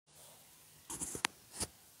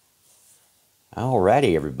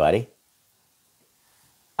Alrighty, everybody.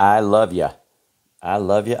 I love you. I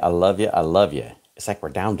love you. I love you. I love you. It's like we're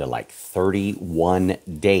down to like 31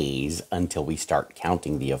 days until we start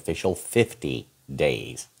counting the official 50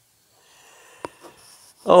 days.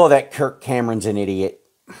 Oh, that Kirk Cameron's an idiot.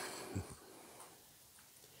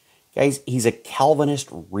 Guys, he's a Calvinist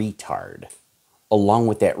retard, along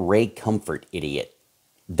with that Ray Comfort idiot.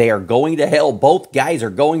 They are going to hell. Both guys are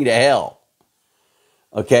going to hell.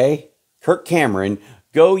 Okay? Kirk Cameron,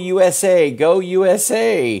 go USA, go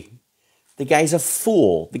USA. The guy's a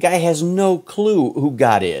fool. The guy has no clue who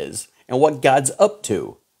God is and what God's up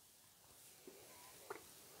to.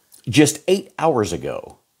 Just 8 hours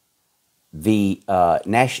ago, the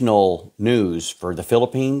national news for the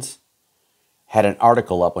Philippines had an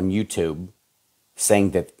article up on YouTube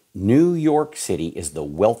saying that New York City is the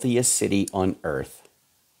wealthiest city on earth.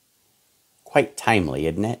 Quite timely,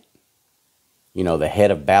 isn't it? You know, the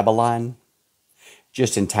head of Babylon,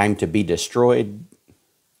 just in time to be destroyed.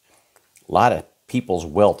 A lot of people's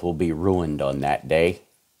wealth will be ruined on that day.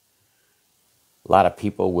 A lot of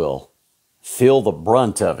people will feel the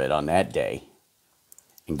brunt of it on that day.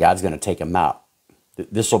 And God's going to take them out.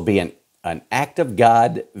 This will be an act of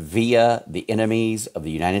God via the enemies of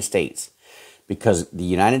the United States. Because the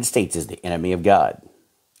United States is the enemy of God.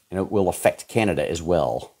 And it will affect Canada as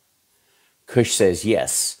well. Cush says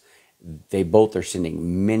yes. They both are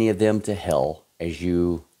sending many of them to hell, as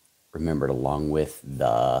you remembered, along with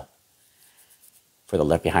for the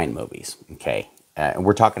Left Behind movies. Okay, and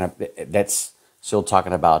we're talking. That's still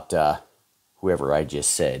talking about whoever I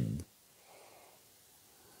just said.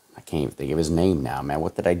 I can't even think of his name now, man.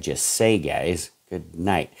 What did I just say, guys? Good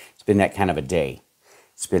night. It's been that kind of a day.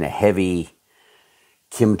 It's been a heavy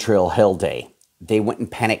chemtrail hell day. They went in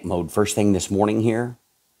panic mode first thing this morning here,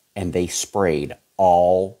 and they sprayed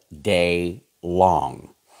all day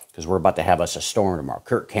long because we're about to have us a storm tomorrow.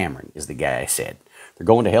 Kirk Cameron is the guy I said. They're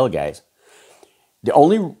going to hell, guys. The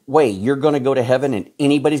only way you're going to go to heaven and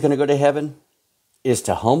anybody's going to go to heaven is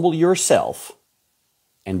to humble yourself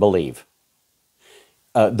and believe.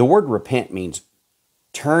 The word repent means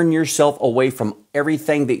turn yourself away from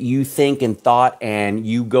everything that you think and thought and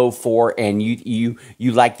you go for and you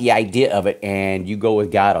like the idea of it and you go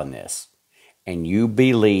with God on this. And you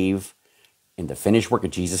believe in the finished work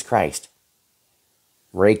of Jesus Christ.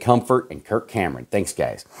 Ray Comfort and Kirk Cameron. Thanks,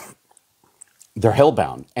 guys. They're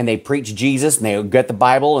hellbound. And they preach Jesus, and they get the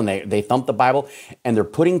Bible, and they thump the Bible, and they're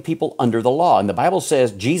putting people under the law. And the Bible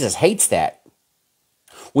says Jesus hates that.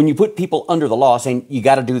 When you put people under the law, saying you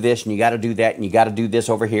got to do this, and you got to do that, and you got to do this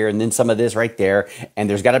over here, and then some of this right there, and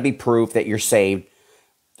there's got to be proof that you're saved,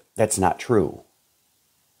 that's not true.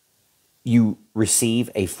 You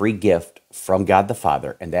receive a free gift from God the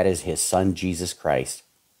Father, and that is His Son, Jesus Christ.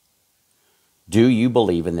 Do you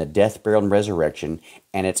believe in the death, burial, and resurrection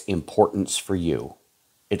and its importance for you?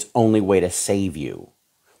 Its only way to save you.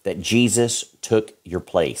 That Jesus took your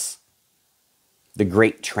place. The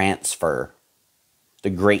great transfer.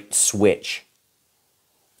 The great switch.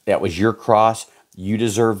 That was your cross. You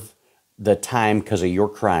deserve the time because of your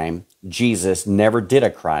crime. Jesus never did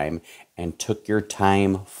a crime and took your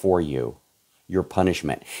time for you. Your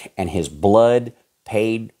punishment. And His blood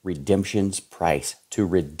paid redemption's price to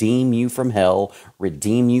redeem you from hell,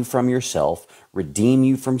 redeem you from yourself, redeem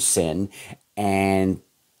you from sin, and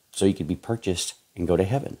so you could be purchased and go to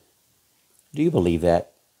heaven. Do you believe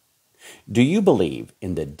that? Do you believe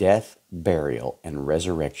in the death, burial, and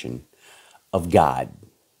resurrection of God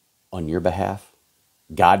on your behalf?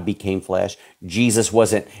 God became flesh. Jesus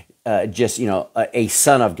wasn't just, a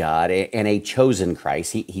son of God and a chosen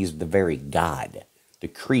Christ. He's the very God, the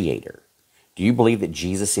creator. Do you believe that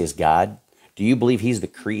Jesus is God? Do you believe He's the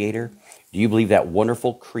creator? Do you believe that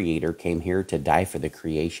wonderful creator came here to die for the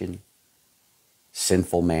creation?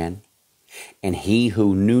 Sinful man. And He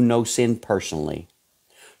who knew no sin personally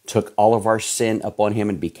took all of our sin upon Him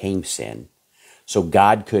and became sin. So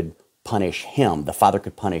God could punish Him. The Father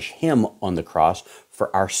could punish Him on the cross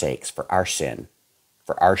for our sakes, for our sin,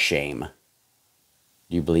 for our shame.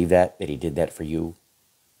 Do you believe that He did that for you?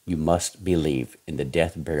 You must believe in the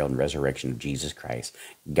death, burial, and resurrection of Jesus Christ,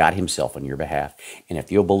 God Himself on your behalf. And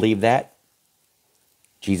if you'll believe that,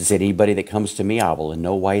 Jesus said, anybody that comes to me, I will in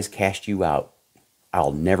no wise cast you out.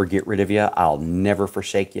 I'll never get rid of you. I'll never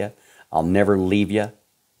forsake you. I'll never leave you.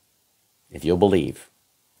 If you'll believe.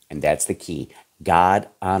 And that's the key. God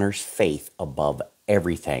honors faith above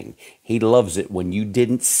everything. He loves it when you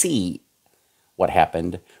didn't see what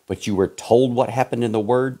happened, but you were told what happened in the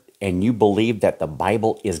Word, and you believe that the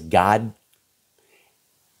Bible is God.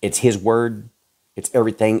 It's His Word. It's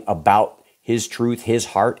everything about His truth, His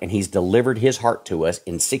heart, and He's delivered His heart to us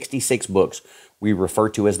in 66 books we refer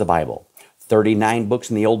to as the Bible. 39 books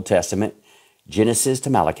in the Old Testament, Genesis to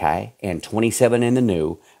Malachi, and 27 in the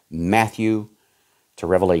New, Matthew to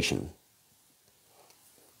Revelation.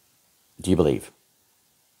 Do you believe?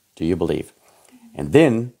 Do you believe? And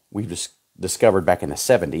then we discovered back in the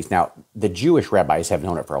 70s. Now, the Jewish rabbis have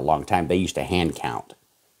known it for a long time. They used to hand count.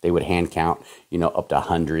 They would hand count, up to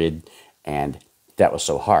 100, and that was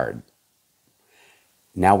so hard.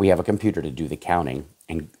 Now we have a computer to do the counting,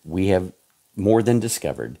 and we have more than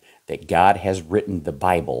discovered that God has written the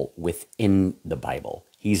Bible within the Bible.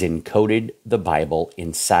 He's encoded the Bible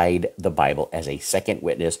inside the Bible as a second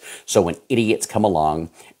witness. So when idiots come along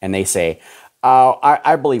and they say, oh,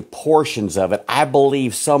 I believe portions of it. I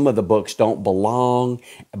believe some of the books don't belong,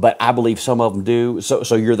 but I believe some of them do.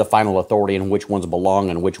 So you're the final authority on which ones belong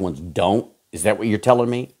and which ones don't. Is that what you're telling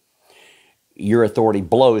me? Your authority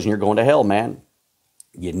blows and you're going to hell, man.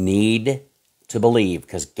 You need to believe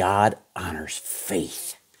because God honors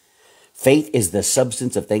faith. Faith is the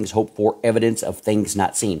substance of things hoped for, evidence of things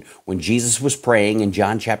not seen. When Jesus was praying in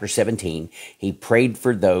John chapter 17, He prayed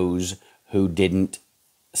for those who didn't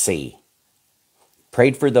see.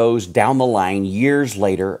 Prayed for those down the line years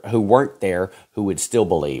later who weren't there, who would still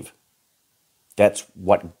believe. That's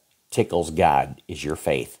what tickles God, is your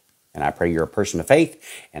faith. And I pray you're a person of faith,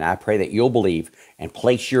 and I pray that you'll believe and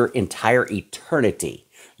place your entire eternity,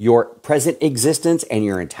 your present existence and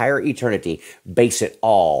your entire eternity, base it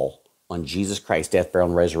all on Jesus Christ's death, burial,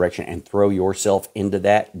 and resurrection, and throw yourself into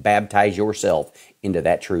that, baptize yourself into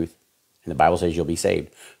that truth. And the Bible says you'll be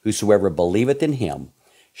saved. Whosoever believeth in Him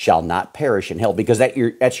shall not perish in hell, because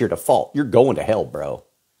that's your default. You're going to hell, bro.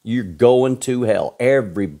 You're going to hell.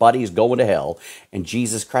 Everybody's going to hell. And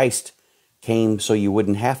Jesus Christ came so you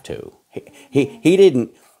wouldn't have to. He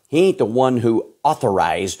ain't the one who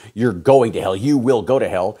authorized you're going to hell. You will go to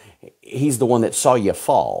hell. He's the one that saw you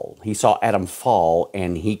fall. He saw Adam fall,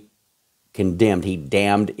 and He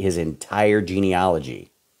damned his entire genealogy.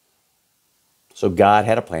 So God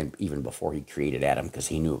had a plan even before He created Adam, because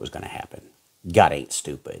He knew it was going to happen. God ain't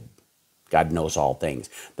stupid. God knows all things.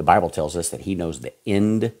 The Bible tells us that He knows the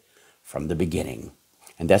end from the beginning.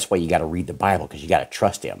 And that's why you got to read the Bible, because you got to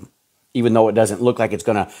trust Him. Even though it doesn't look like it's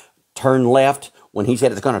going to turn left, when He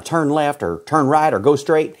said it's going to turn left or turn right or go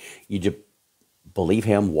straight, you just believe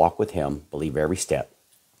Him, walk with Him, believe every step.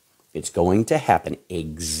 It's going to happen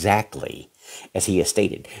exactly as He has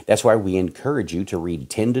stated. That's why we encourage you to read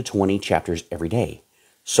 10 to 20 chapters every day,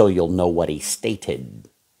 so you'll know what He stated.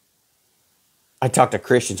 I talk to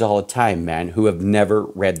Christians all the time, man, who have never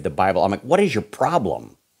read the Bible. I'm like, what is your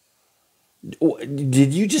problem?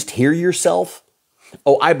 Did you just hear yourself?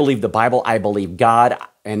 Oh, I believe the Bible, I believe God,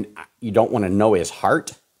 and you don't want to know His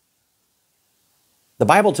heart? The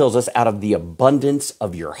Bible tells us, out of the abundance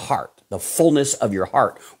of your heart, the fullness of your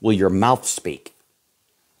heart, will your mouth speak.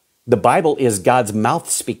 The Bible is God's mouth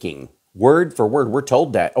speaking, word for word. We're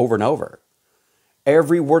told that over and over.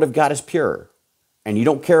 Every word of God is pure. And you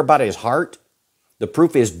don't care about His heart? The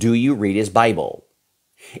proof is, do you read His Bible?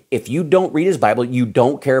 If you don't read His Bible, you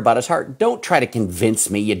don't care about His heart. Don't try to convince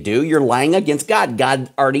me you do. You're lying against God.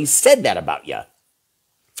 God already said that about you.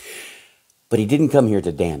 But He didn't come here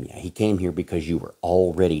to damn you. He came here because you were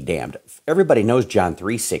already damned. Everybody knows John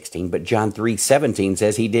 3:16, but John 3:17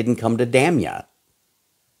 says He didn't come to damn you.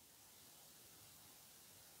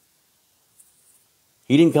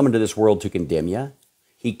 He didn't come into this world to condemn you.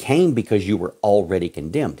 He came because you were already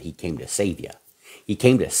condemned. He came to save you. He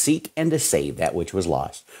came to seek and to save that which was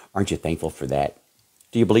lost. Aren't you thankful for that?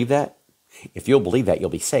 Do you believe that? If you'll believe that, you'll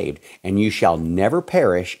be saved. And you shall never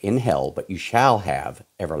perish in hell, but you shall have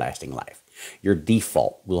everlasting life. Your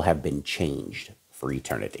default will have been changed for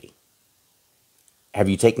eternity. Have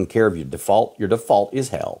you taken care of your default? Your default is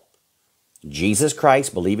hell. Jesus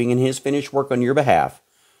Christ, believing in His finished work on your behalf,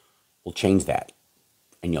 will change that.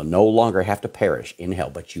 And you'll no longer have to perish in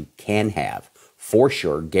hell, but you can have, for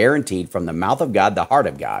sure, guaranteed from the mouth of God, the heart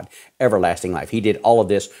of God, everlasting life. He did all of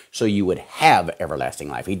this so you would have everlasting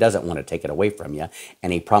life. He doesn't want to take it away from you,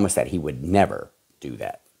 and He promised that He would never do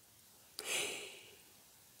that.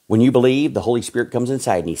 When you believe, the Holy Spirit comes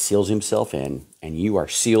inside and He seals Himself in, and you are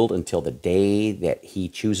sealed until the day that He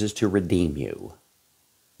chooses to redeem you,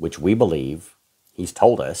 which we believe, He's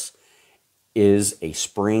told us, is a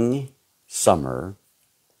spring, summer,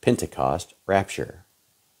 Pentecost rapture.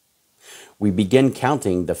 We begin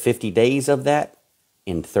counting the 50 days of that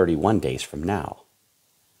in 31 days from now.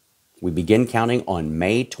 We begin counting on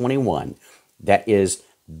May 21. That is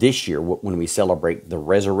this year when we celebrate the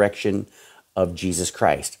resurrection of Jesus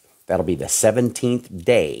Christ. That'll be the 17th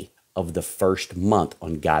day of the first month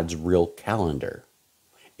on God's real calendar.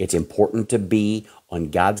 It's important to be on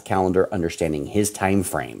God's calendar, understanding his time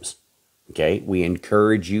frames. Okay? We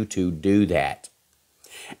encourage you to do that.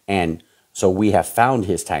 And so we have found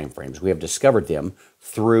his time frames. We have discovered them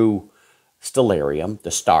through stellarium,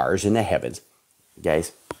 the stars in the heavens.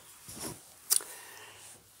 Guys,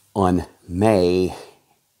 on May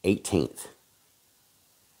 18th,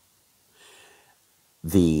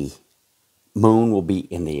 the moon will be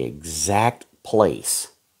in the exact place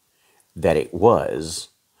that it was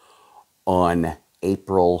on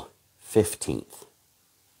April 15th,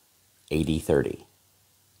 AD 30.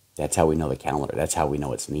 That's how we know the calendar. That's how we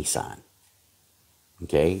know it's Nisan.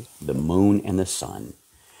 Okay? The moon and the sun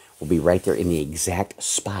will be right there in the exact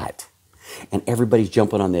spot. And everybody's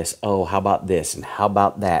jumping on this. Oh, how about this? And how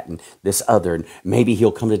about that? And this other. And maybe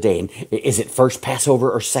he'll come today. And is it first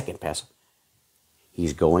Passover or second Passover?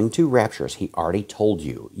 He's going to rapture us. He already told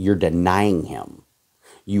you. You're denying him.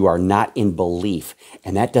 You are not in belief.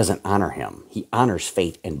 And that doesn't honor him. He honors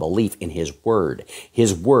faith and belief in his word.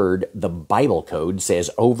 His word, the Bible code, says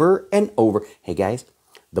over and over. Hey, guys,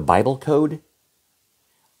 the Bible code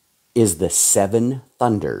is the 7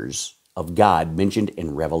 thunders of God mentioned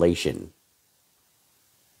in Revelation.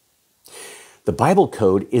 The Bible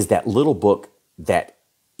code is that little book that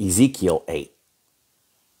Ezekiel ate,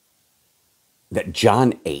 that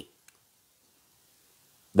John ate.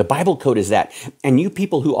 The Bible code is that. And you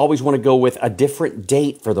people who always want to go with a different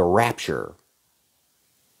date for the rapture,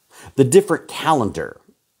 the different calendar.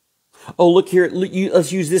 Oh, look here,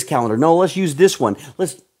 let's use this calendar. No, let's use this one.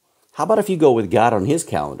 How about if you go with God on his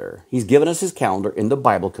calendar? He's given us his calendar in the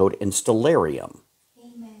Bible code in stellarium.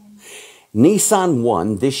 Amen. Nisan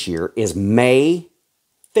 1 this year is May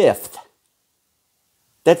 5th.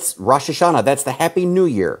 That's Rosh Hashanah. That's the Happy New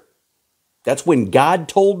Year. That's when God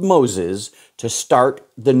told Moses to start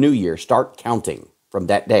the new year, start counting from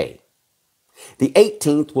that day. The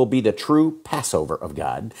 18th will be the true Passover of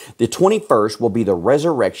God. The 21st will be the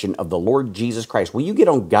resurrection of the Lord Jesus Christ. Will you get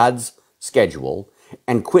on God's schedule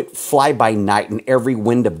and quit fly by night in every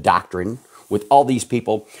wind of doctrine with all these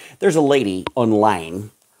people? There's a lady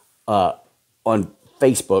online on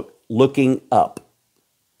Facebook looking up.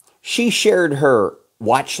 She shared her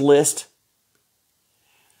watch list.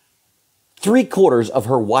 3/4 of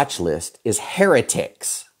her watch list is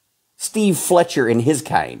heretics. Steve Fletcher and his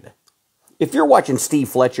kind. If you're watching Steve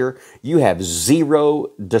Fletcher, you have zero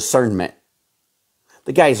discernment.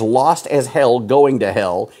 The guy's lost as hell, going to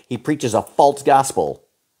hell. He preaches a false gospel.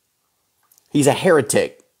 He's a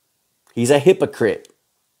heretic. He's a hypocrite.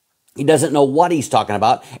 He doesn't know what he's talking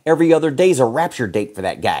about. Every other day's a rapture date for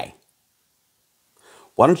that guy.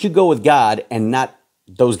 Why don't you go with God and not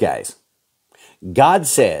those guys? God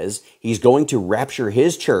says he's going to rapture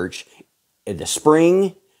his church in the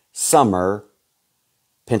spring, summer,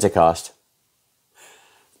 Pentecost.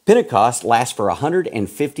 Pentecost lasts for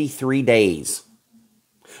 153 days.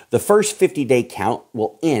 The first 50-day count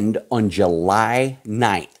will end on July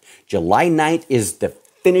 9th. July 9th is the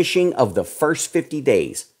finishing of the first 50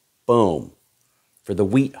 days. Boom. For the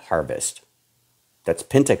wheat harvest. That's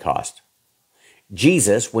Pentecost.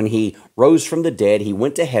 Jesus, when he rose from the dead, he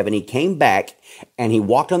went to heaven, he came back, and he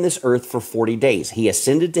walked on this earth for 40 days. He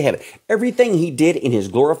ascended to heaven. Everything he did in his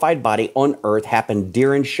glorified body on earth happened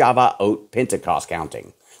during Shavuot Pentecost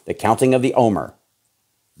counting, the counting of the Omer.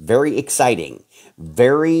 Very exciting,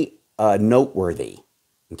 very noteworthy,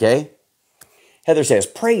 okay? Heather says,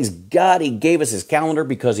 praise God, he gave us his calendar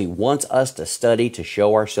because he wants us to study to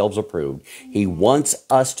show ourselves approved. He wants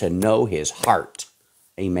us to know his heart.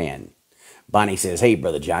 Amen. Bonnie says, hey,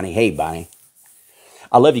 Brother Johnny. Hey, Bonnie.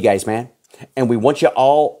 I love you guys, man. And we want you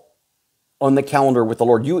all on the calendar with the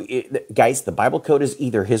Lord. Guys, the Bible code is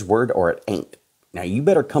either his word or it ain't. Now, you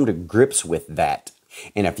better come to grips with that.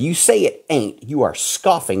 And if you say it ain't, you are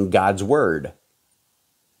scoffing God's word.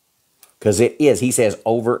 Because it is. He says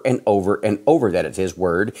over and over and over that it's his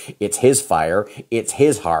word. It's his fire. It's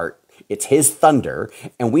his heart. It's his thunder.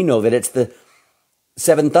 And we know that it's the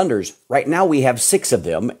 7 thunders. Right now we have 6 of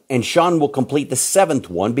them, and Sean will complete the 7th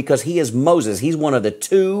one because he is Moses. He's one of the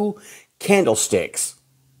 2 candlesticks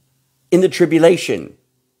in the tribulation.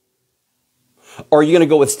 Or are you going to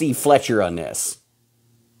go with Steve Fletcher on this?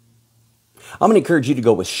 I'm going to encourage you to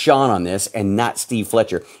go with Sean on this and not Steve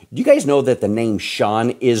Fletcher. Do you guys know that the name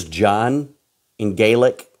Sean is John in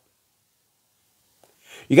Gaelic?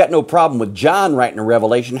 You got no problem with John writing a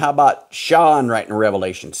Revelation. How about Sean writing a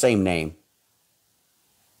Revelation? Same name.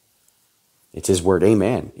 It's his word.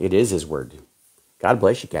 Amen. It is his word. God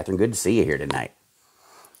bless you, Catherine. Good to see you here tonight.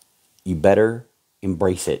 You better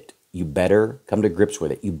embrace it. You better come to grips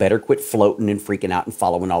with it. You better quit floating and freaking out and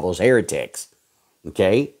following all those heretics.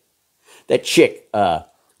 Okay? That chick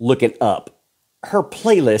looking up, her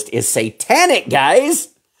playlist is satanic, guys.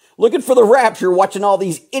 Looking for the rapture, watching all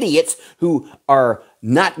these idiots who are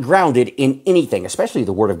not grounded in anything, especially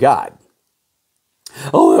the Word of God.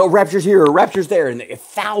 Oh, rapture's here, rapture's there, and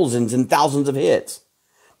thousands and thousands of hits.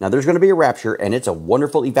 Now, there's going to be a rapture, and it's a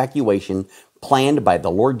wonderful evacuation planned by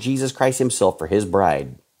the Lord Jesus Christ himself for his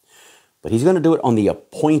bride. But he's going to do it on the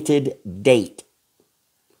appointed date,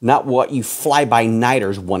 not what you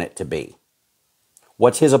fly-by-nighters want it to be.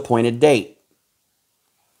 What's his appointed date?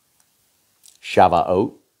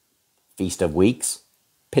 Shavuot, Feast of Weeks,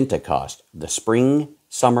 Pentecost, the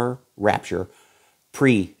spring-summer rapture,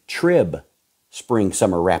 pre-trib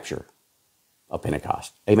spring-summer rapture of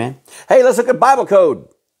Pentecost. Amen? Hey, let's look at Bible code.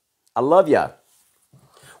 I love ya.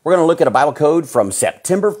 We're going to look at a Bible code from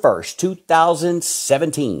September 1st,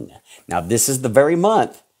 2017. Now, this is the very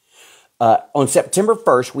month. On September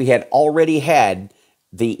 1st, we had already had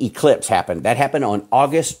the eclipse happen. That happened on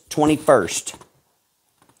August 21st.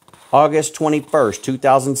 August 21st,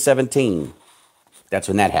 2017. That's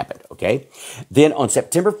when that happened, okay? Then on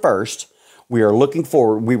September 1st, we are looking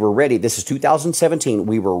forward. We were ready. This is 2017.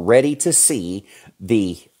 We were ready to see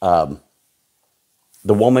the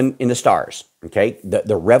woman in the stars, okay?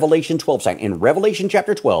 The Revelation 12 sign. In Revelation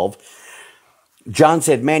chapter 12, John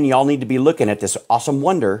said, man, y'all need to be looking at this awesome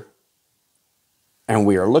wonder. And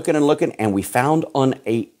we are looking and looking, and we found on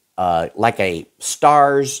like a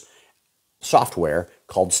stars software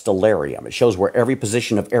called Stellarium. It shows where every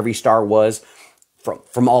position of every star was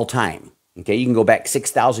from all time. Okay, you can go back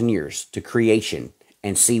 6,000 years to creation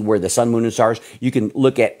and see where the sun, moon, and stars. You can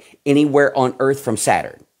look at anywhere on Earth from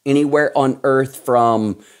Saturn, anywhere on Earth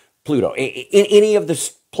from Pluto, any of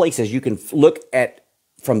the places you can look at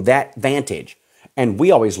from that vantage. And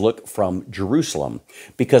we always look from Jerusalem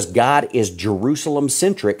because God is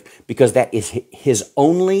Jerusalem-centric because that is his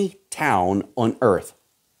only town on earth.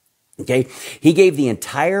 Okay? He gave the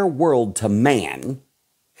entire world to man.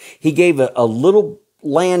 He gave a little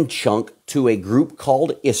land chunk to a group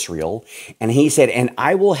called Israel. And he said, and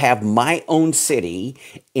I will have my own city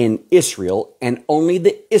in Israel, and only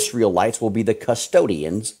the Israelites will be the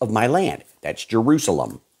custodians of my land. That's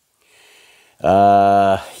Jerusalem.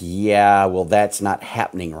 Yeah, well, that's not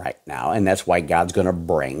happening right now, and that's why God's going to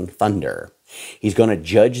bring thunder. He's going to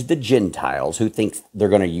judge the Gentiles who think they're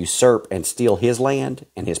going to usurp and steal his land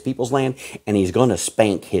and his people's land, and he's going to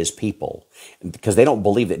spank his people because they don't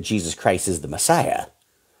believe that Jesus Christ is the Messiah.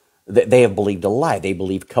 They have believed a lie. They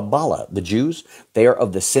believe Kabbalah. The Jews, they are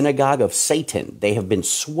of the synagogue of Satan. They have been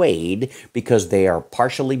swayed because they are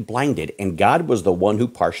partially blinded, and God was the one who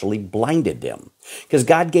partially blinded them because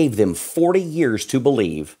God gave them 40 years to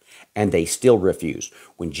believe, and they still refused.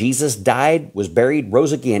 When Jesus died, was buried,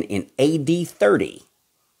 rose again in AD 30,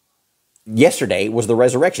 yesterday was the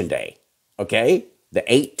resurrection day, okay? The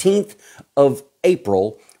 18th of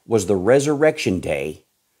April was the resurrection day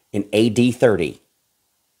in AD 30.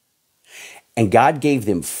 And God gave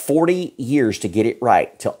them 40 years to get it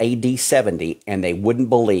right till AD 70, and they wouldn't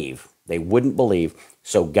believe. They wouldn't believe.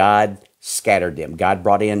 So God scattered them. God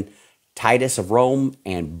brought in Titus of Rome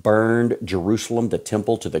and burned Jerusalem, the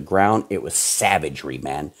temple, to the ground. It was savagery,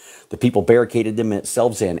 man. The people barricaded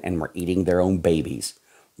themselves in and were eating their own babies.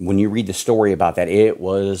 When you read the story about that, it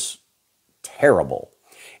was terrible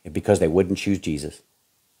because they wouldn't choose Jesus.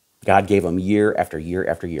 God gave them year after year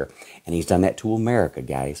after year. And he's done that to America,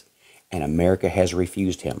 guys. And America has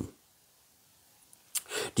refused him.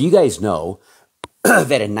 Do you guys know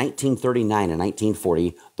that in 1939 and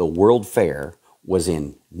 1940, the World Fair was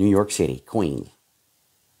in New York City, Queens?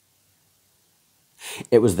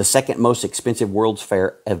 It was the second most expensive World's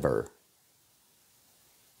Fair ever.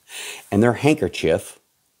 And their handkerchief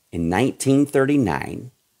in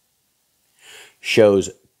 1939 shows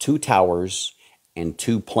 2 towers and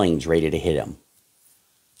 2 planes ready to hit them.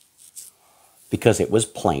 Because it was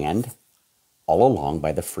planned all along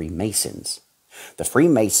by the Freemasons. The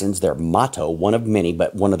Freemasons, their motto, one of many,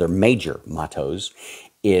 but one of their major mottos,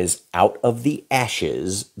 is out of the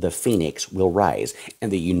ashes, the phoenix will rise. And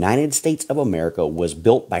the United States of America was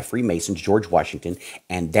built by Freemasons, George Washington,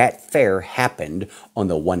 and that fair happened on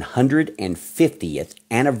the 150th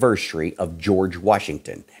anniversary of George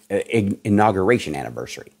Washington, inauguration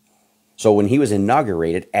anniversary. So when he was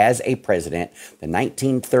inaugurated as a president, the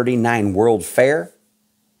 1939 World Fair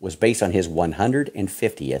was based on his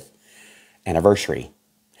 150th anniversary.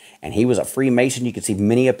 And he was a Freemason. You can see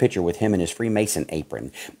many a picture with him in his Freemason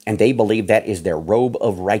apron. And they believe that is their robe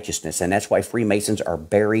of righteousness. And that's why Freemasons are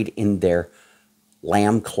buried in their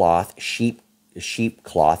lamb cloth, sheep sheep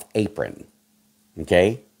cloth apron.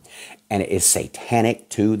 Okay? And it is satanic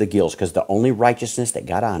to the gills, because the only righteousness that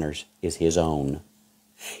God honors is his own.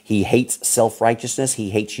 He hates self-righteousness.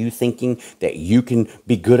 He hates you thinking that you can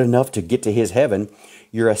be good enough to get to his heaven.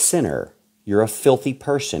 You're a sinner. You're a filthy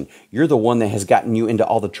person. You're the one that has gotten you into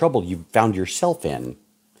all the trouble you've found yourself in.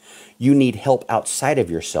 You need help outside of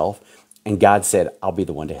yourself, and God said, I'll be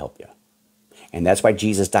the one to help you. And that's why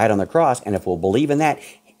Jesus died on the cross, and if we'll believe in that,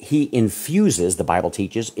 he infuses, the Bible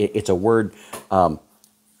teaches, it's a word,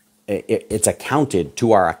 it's accounted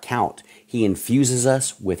to our account. He infuses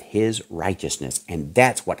us with his righteousness, and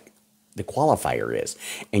that's what the qualifier is.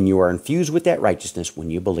 And you are infused with that righteousness when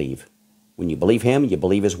you believe. When you believe him, you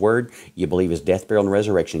believe his word, you believe his death, burial, and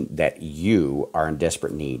resurrection, that you are in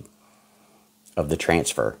desperate need of the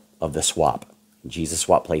transfer, of the swap. Jesus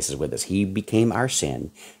swapped places with us. He became our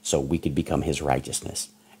sin so we could become his righteousness.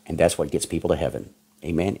 And that's what gets people to heaven.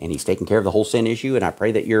 Amen. And he's taking care of the whole sin issue, and I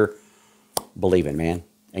pray that you're believing, man.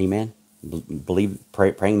 Amen.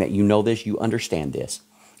 Praying that you know this, you understand this.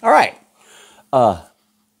 All right.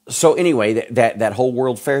 So anyway, that whole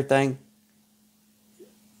World Fair thing,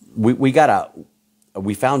 we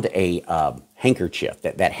found a handkerchief.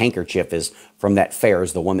 That handkerchief is from that fair,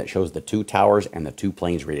 is the one that shows the two towers and the two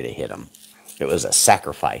planes ready to hit them. It was a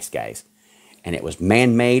sacrifice, guys. And it was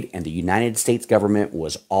man-made, and the United States government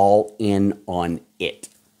was all in on it.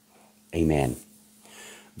 Amen.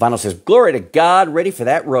 Vinyl says, glory to God, ready for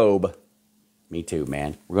that robe. Me too,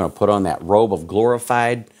 man. We're going to put on that robe of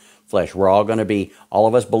glorified flesh. We're all going to be, all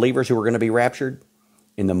of us believers who are going to be raptured,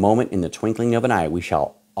 in the moment, in the twinkling of an eye, we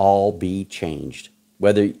shall all be changed.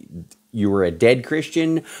 Whether you were a dead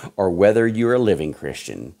Christian or whether you're a living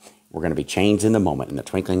Christian, we're going to be changed in the moment, in the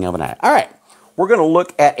twinkling of an eye. All right. We're going to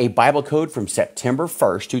look at a Bible code from September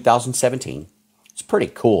 1st, 2017. It's pretty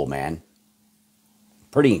cool, man.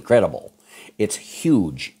 Pretty incredible. It's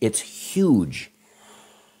huge. It's huge.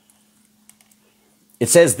 It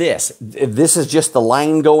says this. This is just the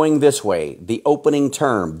line going this way. The opening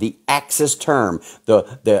term, the axis term,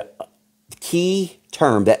 the key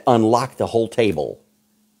term that unlocked the whole table.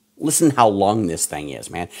 Listen how long this thing is,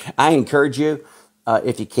 man. I encourage you,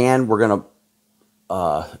 if you can, we're going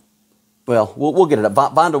to... Well, we'll get it up.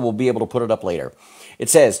 Vonda will be able to put it up later. It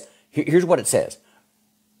says, here's what it says.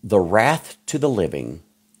 The wrath to the living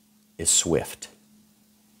is swift.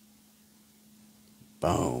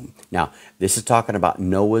 Boom. Now, this is talking about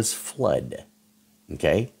Noah's flood,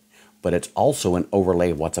 okay? But it's also an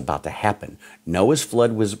overlay of what's about to happen. Noah's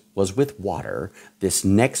flood was with water. This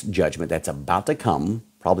next judgment that's about to come,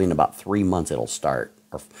 probably in about 3 months it'll start,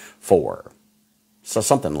 or 4. So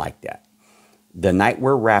something like that. The night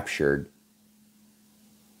we're raptured,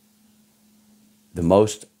 the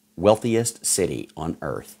most wealthiest city on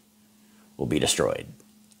earth will be destroyed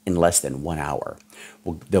in less than 1 hour.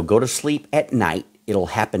 They'll go to sleep at night. It'll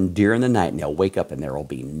happen during the night, and they'll wake up, and there will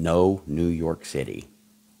be no New York City.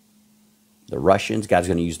 The Russians, God's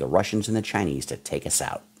going to use the Russians and the Chinese to take us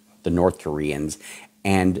out. The North Koreans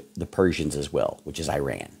and the Persians as well, which is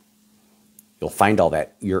Iran. You'll find all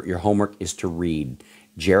that. Your homework is to read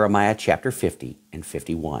Jeremiah chapter 50 and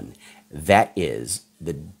 51. That is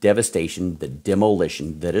the devastation, the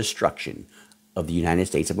demolition, the destruction of the United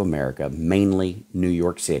States of America, mainly New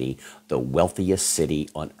York City, the wealthiest city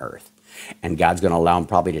on earth. And God's going to allow them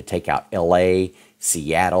probably to take out L.A.,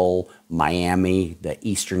 Seattle, Miami, the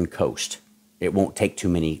eastern coast. It won't take too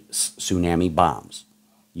many tsunami bombs.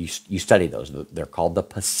 You study those. They're called the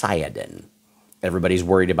Poseidon. Everybody's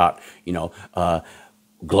worried about,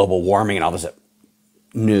 global warming and all this.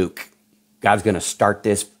 Nuke. God's going to start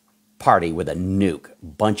this party with a nuke,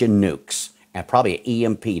 bunch of nukes, and probably an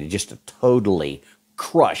EMP to totally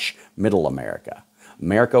crush middle America.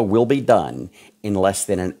 America will be done in less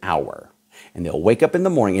than an hour. And they'll wake up in the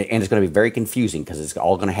morning, and it's going to be very confusing because it's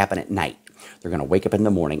all going to happen at night. They're going to wake up in the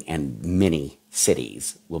morning, and many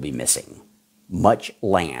cities will be missing. Much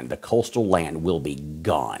land, the coastal land, will be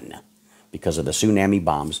gone because of the tsunami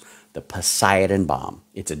bombs, the Poseidon bomb.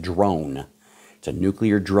 It's a drone. It's a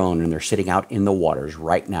nuclear drone, and they're sitting out in the waters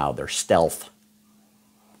right now. They're stealth.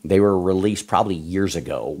 They were released probably years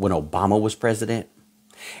ago when Obama was president,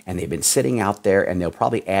 and they've been sitting out there, and they'll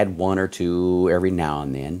probably add 1 or 2 every now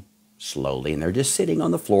and then, slowly, and they're just sitting on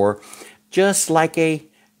the floor, just like a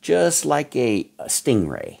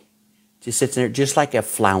stingray. Just sits there, just like a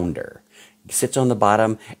flounder. Sits on the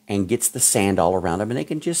bottom and gets the sand all around them, and they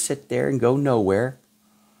can just sit there and go nowhere.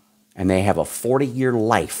 And they have a 40-year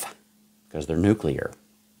life because they're nuclear.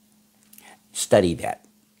 Study that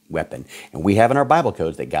weapon. And we have in our Bible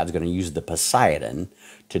codes that God's going to use the Poseidon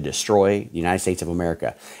to destroy the United States of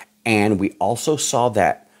America. And we also saw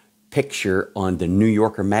that picture on the New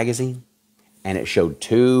Yorker magazine, and it showed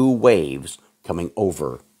 2 waves coming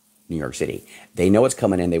over New York City. They know it's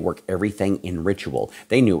coming in. They work everything in ritual.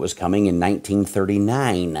 They knew it was coming in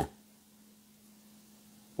 1939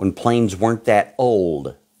 when planes weren't that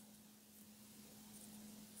old.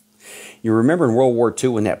 You remember in World War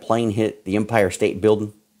II when that plane hit the Empire State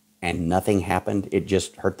Building and nothing happened? It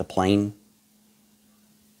just hurt the plane.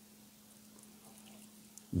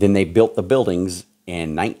 Then they built the buildings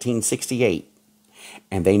in 1968,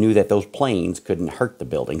 and they knew that those planes couldn't hurt the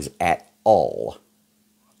buildings at all.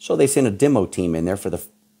 So they sent a demo team in there for the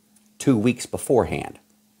 2 weeks beforehand.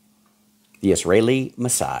 The Israeli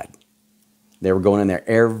Mossad. They were going in there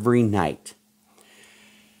every night.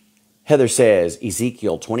 Heather says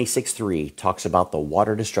Ezekiel 26:3 talks about the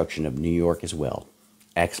water destruction of New York as well.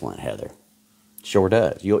 Excellent, Heather. Sure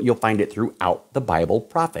does. You'll find it throughout the Bible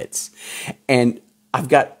prophets. And I've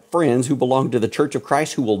got friends who belong to the Church of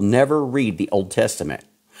Christ who will never read the Old Testament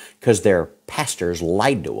because their pastors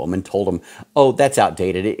lied to them and told them, oh, that's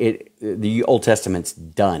outdated. The Old Testament's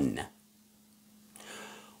done.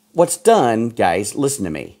 What's done, guys, listen to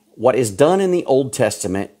me. What is done in the Old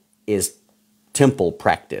Testament is temple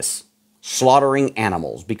practice, slaughtering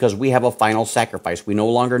animals, because we have a final sacrifice. We no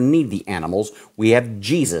longer need the animals. We have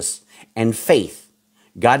Jesus and faith.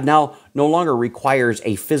 God now no longer requires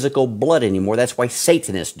a physical blood anymore. That's why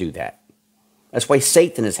Satanists do that. That's why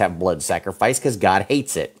Satanists have blood sacrifice, because God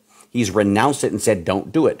hates it. He's renounced it and said,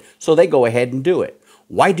 don't do it. So they go ahead and do it.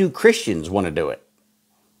 Why do Christians want to do it?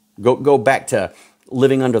 Go back to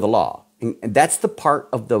living under the law. And that's the part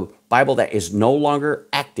of the Bible that is no longer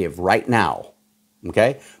active right now.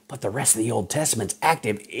 Okay? But the rest of the Old Testament's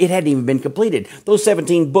active. It hadn't even been completed. Those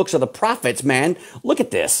 17 books of the prophets, man, look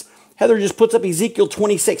at this. Heather just puts up Ezekiel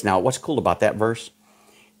 26. Now, what's cool about that verse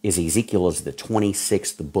is Ezekiel is the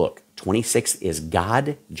 26th book. 26 is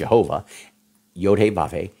God, Jehovah,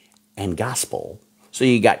 Yod-Heh-Vav-Heh, and gospel. So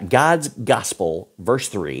you got God's gospel, verse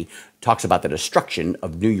 3, talks about the destruction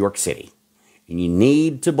of New York City. And you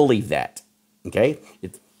need to believe that, okay?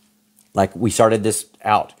 Like we started this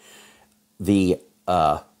out. The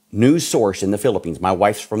news source in the Philippines, my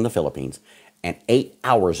wife's from the Philippines, and 8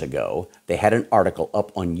 hours ago, they had an article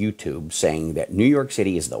up on YouTube saying that New York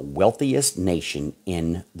City is the wealthiest nation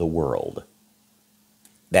in the world.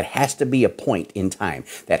 That has to be a point in time.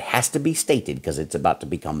 That has to be stated because it's about to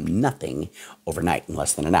become nothing overnight in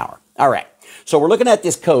less than an hour. All right. So we're looking at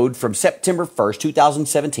this code from September 1st,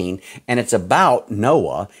 2017, and it's about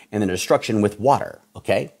Noah and the destruction with water,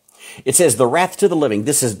 okay? It says, the wrath to the living.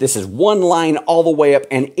 This is one line all the way up,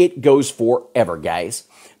 and it goes forever, guys.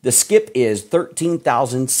 The skip is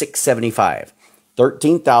 13,675.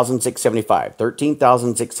 13,675.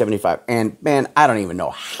 13,675. And, man, I don't even know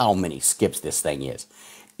how many skips this thing is.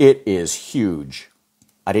 It is huge.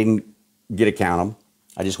 I didn't get to count them.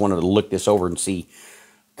 I just wanted to look this over and see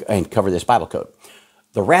and cover this Bible code.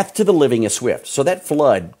 The wrath to the living is swift. So that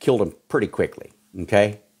flood killed them pretty quickly,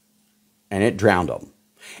 okay? And it drowned them.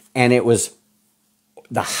 And it was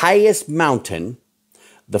the highest mountain.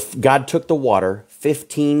 God took the water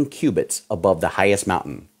 15 cubits above the highest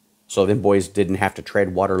mountain. So them boys didn't have to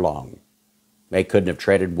tread water long. They couldn't have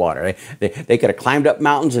treaded water. They could have climbed up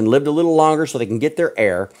mountains and lived a little longer so they can get their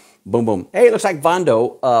air. Boom, boom. Hey, it looks like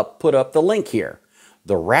Vondo put up the link here.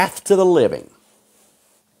 The wrath to the living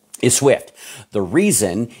is swift. The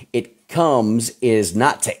reason it comes is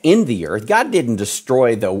not to end the earth. God didn't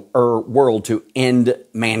destroy the world to end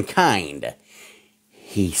mankind.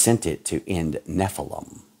 He sent it to end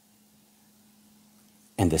Nephilim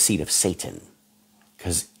and the seed of Satan,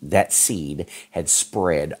 because that seed had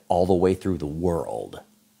spread all the way through the world.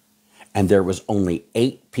 And there was only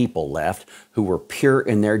 8 people left who were pure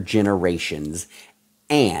in their generations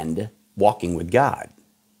and walking with God.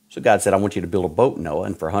 So God said, I want you to build a boat, Noah.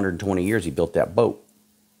 And for 120 years, he built that boat.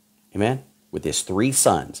 Amen? With his 3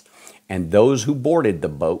 sons. And those who boarded the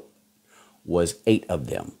boat was 8 of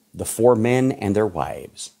them. The 4 men and their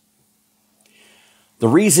wives. The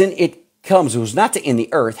reason it comes was not to end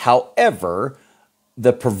the earth. However,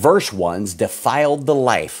 the perverse ones defiled the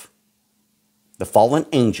life. The fallen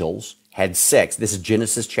angels had sex. This is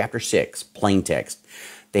Genesis chapter 6, plain text.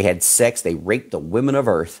 They had sex. They raped the women of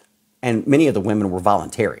earth. And many of the women were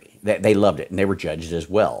voluntary. They loved it, and they were judged as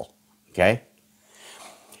well. Okay?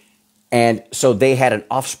 And so they had an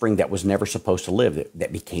offspring that was never supposed to live,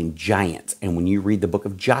 that became giants. And when you read the book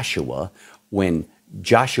of Joshua, when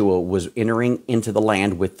Joshua was entering into the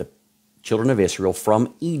land with the children of Israel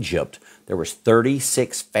from Egypt, there was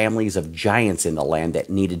 36 families of giants in the land that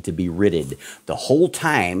needed to be ridded. The whole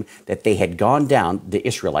time that they had gone down, the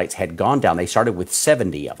Israelites had gone down, they started with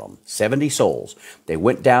 70 of them, 70 souls. They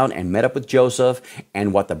went down and met up with Joseph,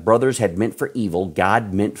 and what the brothers had meant for evil,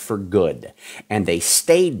 God meant for good. And they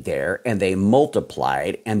stayed there, and they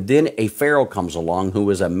multiplied, and then a Pharaoh comes along who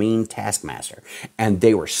was a mean taskmaster. And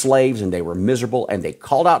they were slaves, and they were miserable, and they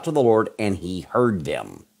called out to the Lord, and he heard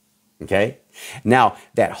them. Okay? Now,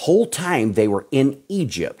 that whole time they were in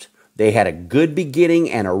Egypt, they had a good beginning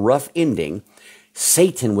and a rough ending.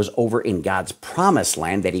 Satan was over in God's promised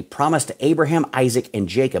land that he promised to Abraham, Isaac, and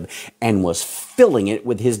Jacob, and was filling it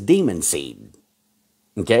with his demon seed.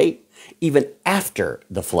 Okay? Even after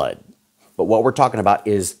the flood. But what we're talking about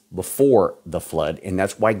is before the flood, and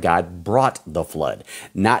that's why God brought the flood.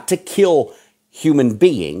 Not to kill human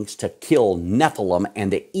beings, to kill Nephilim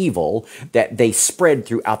and the evil that they spread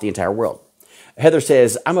throughout the entire world. Heather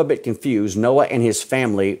says, I'm a bit confused. Noah and his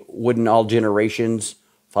family, wouldn't all generations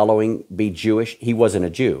following be Jewish? He wasn't a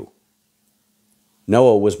Jew.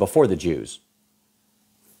 Noah was before the Jews.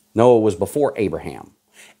 Noah was before Abraham.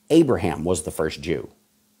 Abraham was the first Jew.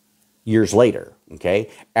 Years later, okay,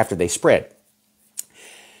 after they spread.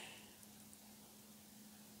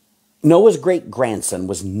 Noah's great-grandson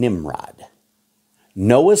was Nimrod.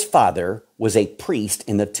 Noah's father was a priest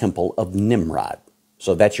in the temple of Nimrod.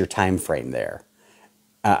 So that's your time frame there.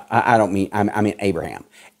 I mean Abraham.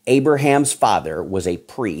 Abraham's father was a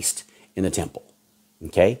priest in the temple.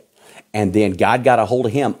 Okay? And then God got a hold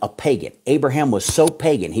of him, a pagan. Abraham was so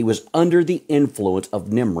pagan, he was under the influence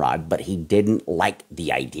of Nimrod, but he didn't like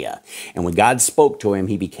the idea. And when God spoke to him,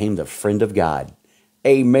 he became the friend of God.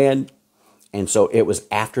 Amen. And so it was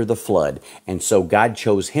after the flood. And so God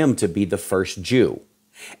chose him to be the first Jew.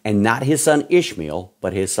 And not his son Ishmael,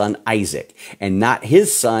 but his son Isaac. And not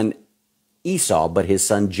his son Esau, but his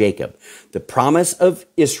son Jacob. The promise of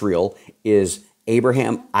Israel is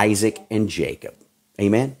Abraham, Isaac, and Jacob.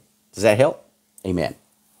 Amen? Does that help? Amen.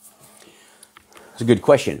 It's a good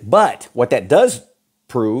question. But what that does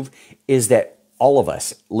prove is that all of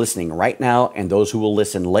us listening right now and those who will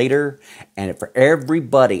listen later, and for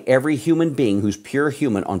everybody, every human being who's pure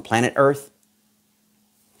human on planet Earth,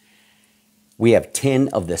 we have 10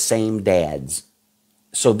 of the same dads.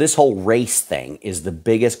 So this whole race thing is the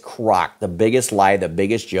biggest crock, the biggest lie, the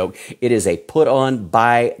biggest joke. It is a put on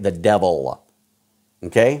by the devil.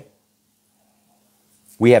 Okay?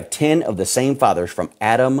 We have 10 of the same fathers from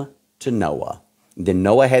Adam to Noah. Then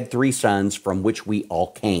Noah had 3 sons from which we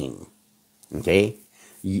all came. Okay?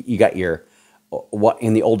 You got your, what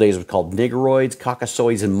in the old days was called Negroids,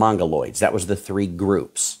 Caucasoids, and Mongoloids. That was the 3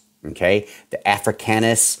 groups. Okay? The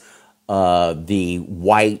Africanus, the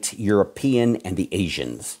white European, and the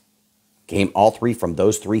Asians. Came all 3 from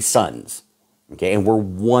those 3 sons. Okay? And we're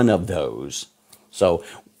one of those. So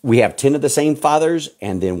we have 10 of the same fathers,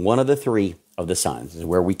 and then one of the 3 of the sons is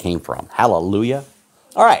where we came from. Hallelujah.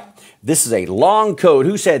 All right. This is a long code.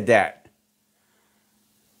 Who said that?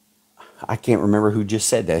 I can't remember who just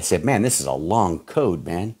said that. I said, man, this is a long code,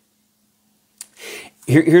 man.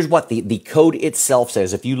 Here's what the code itself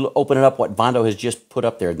says. If you open it up, what Vondo has just put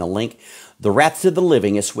up there in the link, the wrath of the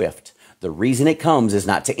living is swift. The reason it comes is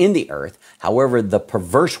not to end the earth. However, the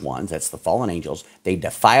perverse ones, that's the fallen angels, they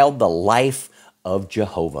defiled the life of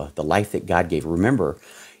Jehovah, the life that God gave. Remember,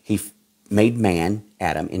 he made man,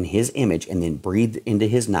 Adam, in his image, and then breathed into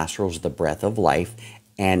his nostrils the breath of life,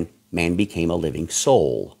 and man became a living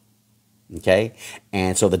soul. Okay?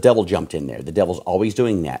 And so the devil jumped in there. The devil's always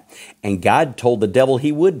doing that. And God told the devil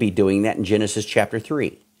he would be doing that in Genesis chapter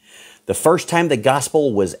 3. The first time the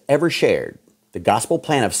gospel was ever shared, the gospel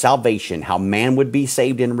plan of salvation, how man would be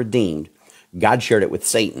saved and redeemed, God shared it with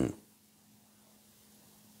Satan.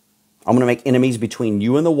 I'm going to make enemies between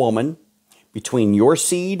you and the woman, between your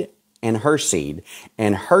seed and her seed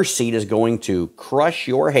is going to crush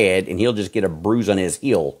your head, and he'll just get a bruise on his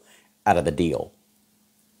heel out of the deal.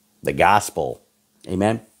 The gospel.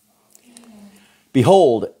 Amen.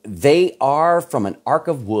 Behold, they are from an ark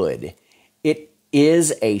of wood. It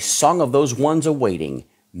is a song of those ones awaiting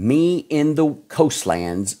me in the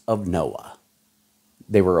coastlands of Noah.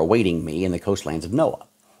 They were awaiting me in the coastlands of Noah.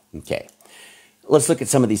 Okay. Let's look at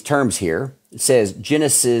some of these terms here. It says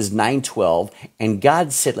Genesis 9:12, and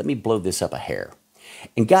God said, let me blow this up a hair.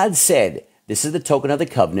 And God said, this is the token of the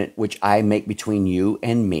covenant which I make between you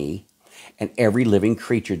and me and every living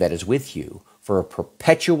creature that is with you for a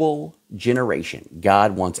perpetual generation.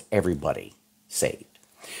 God wants everybody saved.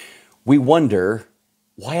 We wonder,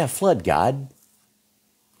 why a flood, God?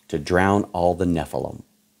 To drown all the Nephilim.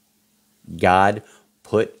 God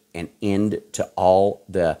put an end to all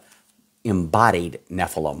the embodied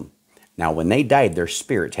Nephilim. Now, when they died, their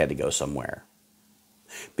spirits had to go somewhere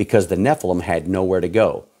because the Nephilim had nowhere to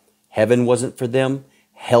go. Heaven wasn't for them.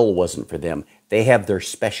 Hell wasn't for them. They have their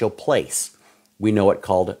special place. We know it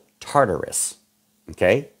called Tartarus.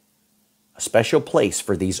 Okay? A special place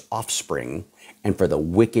for these offspring and for the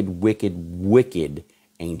wicked, wicked, wicked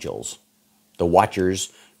angels. The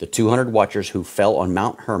watchers, the 200 watchers who fell on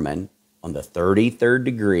Mount Hermon on the 33rd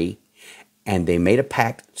degree, and they made a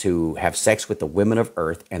pact to have sex with the women of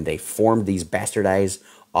earth, and they formed these bastardized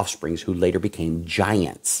offsprings who later became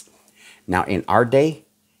giants. Now, in our day,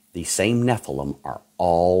 these same Nephilim are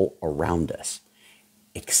all around us,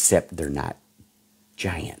 except they're not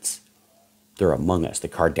giants. They're among us, the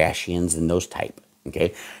Kardashians and those type.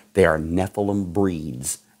 Okay, they are Nephilim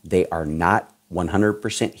breeds. They are not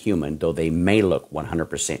 100% human, though they may look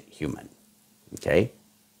 100% human. Okay,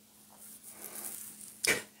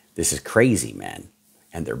 this is crazy, man.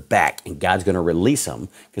 And they're back, and God's going to release them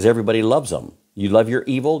because everybody loves them. You love your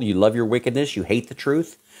evil, you love your wickedness, you hate the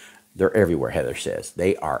truth. They're everywhere, Heather says.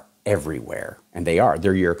 They are everywhere. And they are.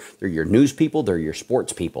 They're your news people, they're your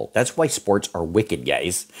sports people. That's why sports are wicked,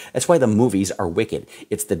 guys. That's why the movies are wicked.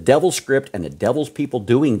 It's the devil's script and the devil's people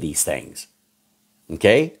doing these things.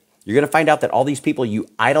 Okay? You're going to find out that all these people you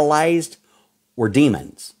idolized were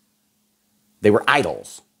demons. They were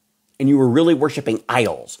idols. And you were really worshiping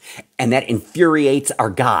idols. And that infuriates our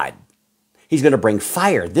God. He's going to bring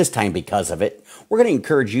fire this time because of it. We're going to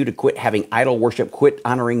encourage you to quit having idol worship, quit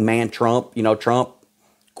honoring man Trump, Trump.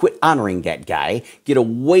 Quit honoring that guy. Get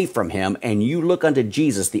away from him, and you look unto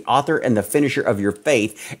Jesus, the author and the finisher of your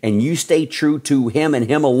faith, and you stay true to him and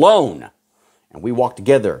him alone. And we walk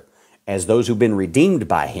together as those who've been redeemed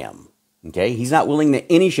by him. Okay? He's not willing that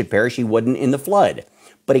any should perish. He wasn't in the flood.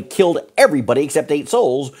 But he killed everybody except 8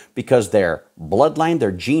 souls because their bloodline,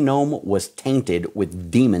 their genome was tainted with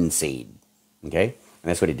demon seed. Okay? And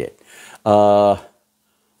that's what he did.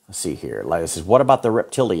 Let's see here. Like this is, what about the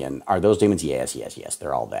reptilian? Are those demons? Yes, yes, yes.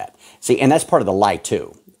 They're all that. See, and that's part of the lie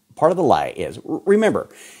too. Part of the lie is, remember,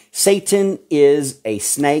 Satan is a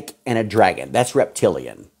snake and a dragon. That's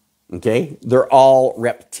reptilian. Okay? They're all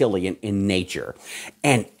reptilian in nature.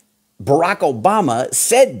 And Barack Obama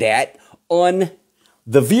said that on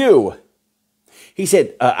The View. He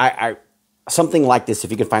said, something like this,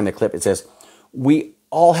 if you can find the clip, it says, we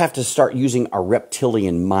all have to start using our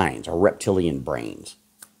reptilian minds, our reptilian brains.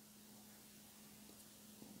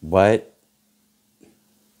 What?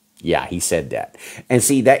 Yeah, he said that. And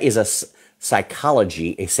see, that is a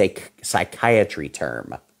psychology, a psychiatry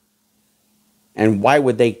term. And why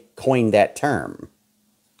would they coin that term?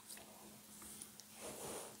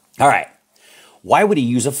 All right. Why would he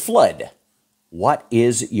use a flood? What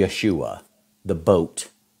is Yeshua? The boat.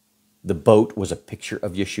 The boat was a picture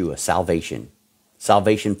of Yeshua, salvation.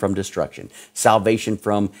 Salvation from destruction. Salvation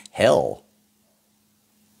from hell.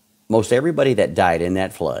 Most everybody that died in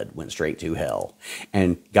that flood went straight to hell.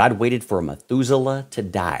 And God waited for Methuselah to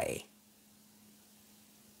die.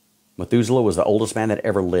 Methuselah was the oldest man that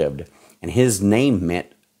ever lived. And his name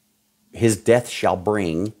meant his death shall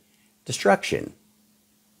bring destruction.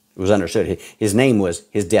 It was understood. His name was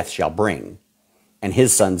his death shall bring. And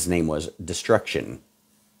his son's name was destruction.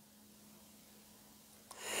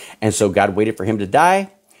 And so God waited for him to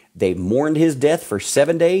die. They mourned his death for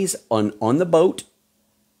 7 days on the boat.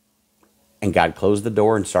 And God closed the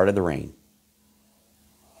door and started the rain.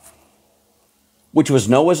 Which was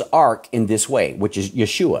Noah's ark in this way, which is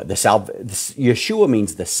Yeshua. Yeshua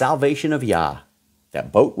means the salvation of Yah.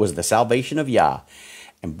 That boat was the salvation of Yah.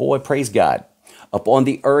 And boy, praise God. Upon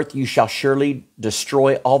the earth you shall surely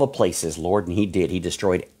destroy all the places, Lord. And he did. He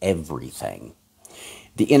destroyed everything.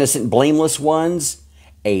 The innocent, blameless ones,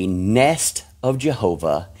 a nest of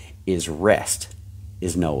Jehovah is rest,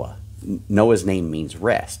 is Noah. Noah's name means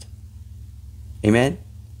rest. Amen?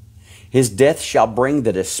 His death shall bring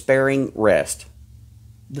the despairing rest,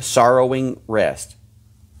 the sorrowing rest.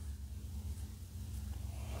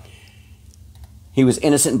 He was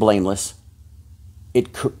innocent and blameless. It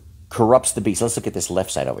corrupts the beast. Let's look at this left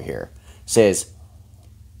side over here. It says,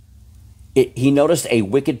 he noticed a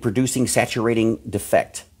wicked producing saturating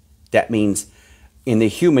defect. That means in the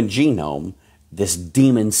human genome, this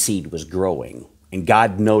demon seed was growing. And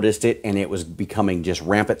God noticed it, and it was becoming just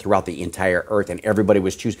rampant throughout the entire earth, and everybody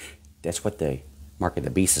was choosing. That's what the mark of the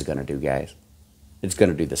beast is going to do, guys. It's going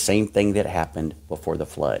to do the same thing that happened before the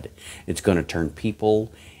flood. It's going to turn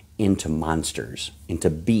people into monsters, into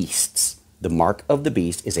beasts. The mark of the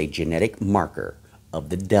beast is a genetic marker of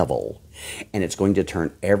the devil, and it's going to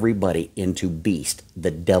turn everybody into beast,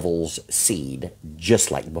 the devil's seed,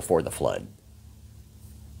 just like before the flood.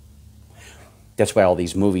 That's why all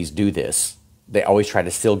these movies do this. They always try to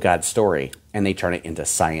steal God's story, and they turn it into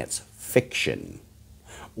science fiction,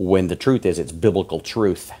 when the truth is it's biblical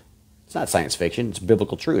truth. It's not science fiction, it's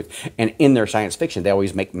biblical truth. And in their science fiction, they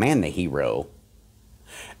always make man the hero.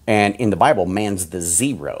 And in the Bible, man's the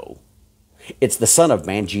zero. It's the Son of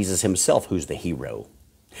Man, Jesus himself, who's the hero.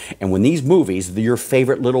 And when these movies, your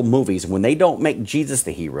favorite little movies, when they don't make Jesus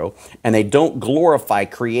the hero, and they don't glorify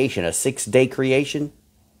creation, a 6-day creation,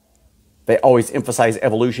 they always emphasize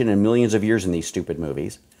evolution and millions of years in these stupid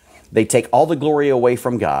movies. They take all the glory away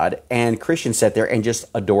from God, and Christians sit there and just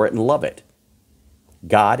adore it and love it.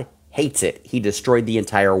 God hates it. He destroyed the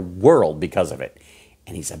entire world because of it.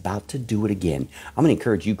 And he's about to do it again. I'm going to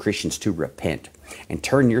encourage you Christians to repent and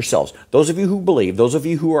turn yourselves. Those of you who believe, those of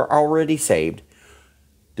you who are already saved,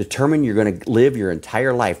 determine you're going to live your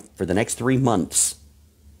entire life for the next 3 months.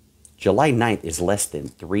 July 9th is less than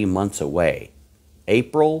 3 months away.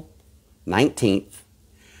 April 19th,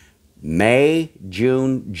 May,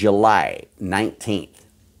 June, July 19th.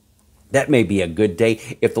 That may be a good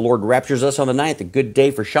day. If the Lord raptures us on the 9th, a good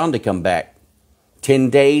day for Sean to come back.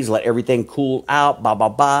 10 days, let everything cool out, blah, blah,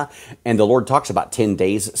 blah. And the Lord talks about 10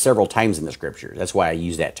 days several times in the scriptures. That's why I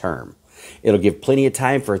use that term. It'll give plenty of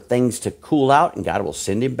time for things to cool out, and God will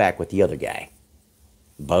send him back with the other guy.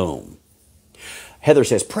 Boom. Heather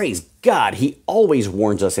says, praise God, he always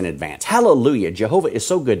warns us in advance. Hallelujah, Jehovah is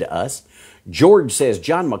so good to us. George says,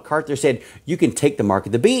 John MacArthur said, you can take the mark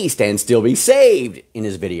of the beast and still be saved in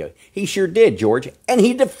his video. He sure did, George, and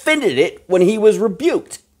he defended it when he was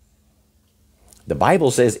rebuked. The Bible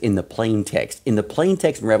says in the plain text in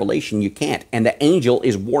Revelation, you can't. And the angel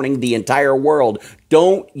is warning the entire world,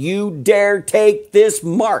 don't you dare take this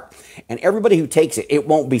mark. And everybody who takes it, it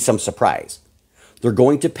won't be some surprise. They're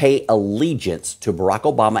going to pay allegiance to Barack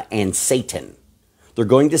Obama and Satan. They're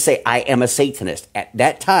going to say, I am a Satanist. At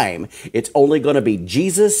that time, it's only going to be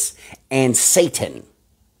Jesus and Satan.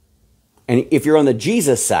 And if you're on the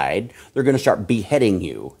Jesus side, they're going to start beheading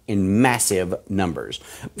you in massive numbers.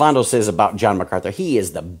 Fondo says about John MacArthur, he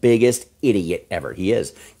is the biggest idiot ever. He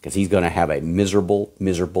is, because he's going to have a miserable,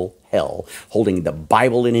 miserable hell, holding the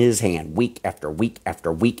Bible in his hand week after week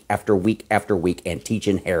after week after week after week and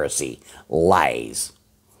teaching heresy, lies.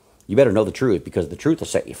 You better know the truth, because the truth will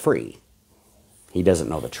set you free. He doesn't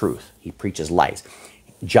know the truth. He preaches lies.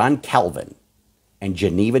 John Calvin and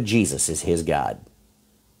Geneva Jesus is his God.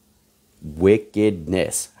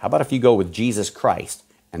 Wickedness. How about if you go with Jesus Christ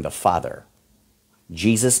and the Father?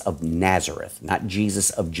 Jesus of Nazareth, not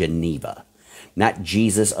Jesus of Geneva, not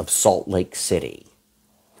Jesus of Salt Lake City,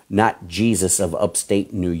 not Jesus of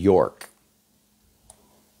upstate New York,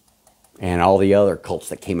 and all the other cults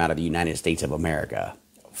that came out of the United States of America.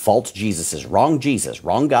 False Jesus,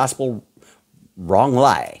 wrong gospel, wrong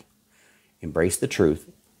lie. Embrace the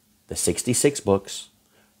truth. The 66 books.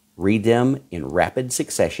 Read them in rapid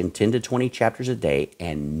succession, 10 to 20 chapters a day,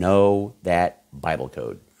 and know that Bible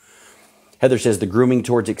code. Heather says the grooming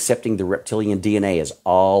towards accepting the reptilian DNA is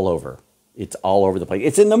all over. It's all over the place.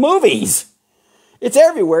 It's in the movies. It's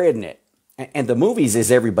everywhere, isn't it? And the movies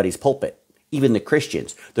is everybody's pulpit, even the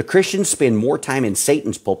Christians. The Christians spend more time in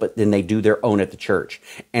Satan's pulpit than they do their own at the church.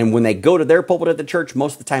 And when they go to their pulpit at the church,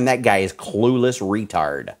 most of the time that guy is clueless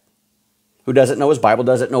retard who doesn't know his Bible,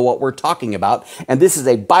 doesn't know what we're talking about. And this is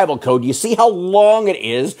a Bible code. You see how long it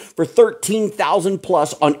is for 13,000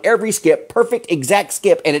 plus on every skip, perfect exact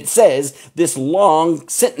skip. And it says this long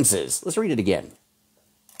sentences. Let's read it again.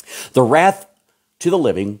 The wrath to the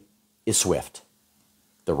living is swift.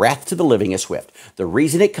 The wrath to the living is swift. The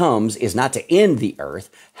reason it comes is not to end the earth.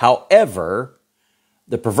 However,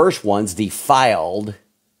 the perverse ones defiled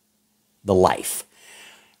the life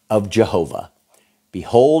of Jehovah.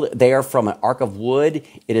 Behold, they are from an ark of wood.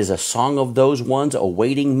 It is a song of those ones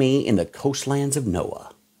awaiting me in the coastlands of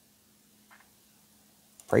Noah.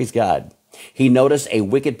 Praise God. He noticed a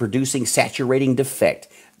wicked producing, saturating defect.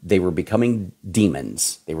 They were becoming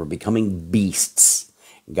demons. They were becoming beasts.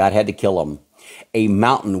 God had to kill them. A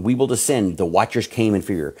mountain we will descend. The watchers came in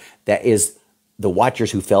fear. That is the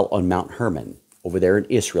watchers who fell on Mount Hermon over there in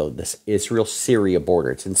Israel, this Israel-Syria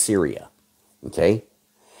border. It's in Syria. Okay?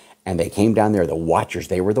 And they came down there, the watchers.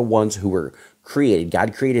 They were the ones who were created.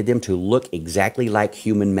 God created them to look exactly like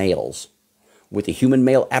human males, with the human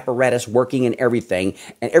male apparatus working and everything.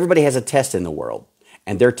 And everybody has a test in the world.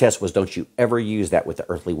 And their test was, don't you ever use that with the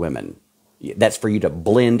earthly women. That's for you to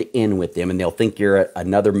blend in with them, and they'll think you're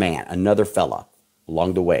another man, another fella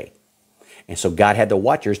along the way. And so God had the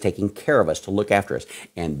watchers taking care of us to look after us.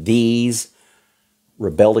 And these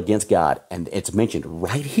rebelled against God. And it's mentioned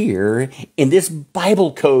right here in this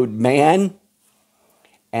Bible code, man.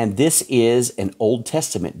 And this is an Old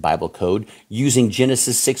Testament Bible code using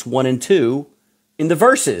Genesis 6, 1 and 2 in the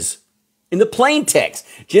verses, in the plain text.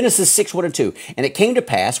 Genesis 6, 1 and 2. And it came to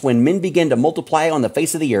pass when men began to multiply on the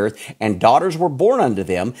face of the earth and daughters were born unto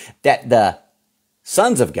them, that the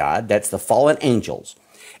sons of God, that's the fallen angels.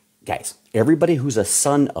 Guys, everybody who's a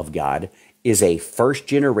son of God is a first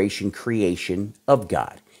generation creation of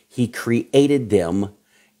God. He created them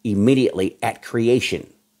immediately at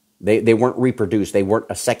creation. They weren't reproduced. They weren't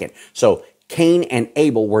a second. So Cain and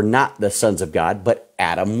Abel were not the sons of God, but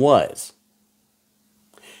Adam was.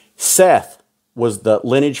 Seth was the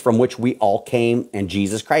lineage from which we all came, and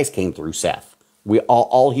Jesus Christ came through Seth.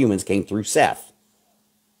 All humans came through Seth.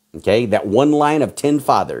 Okay, that one line of 10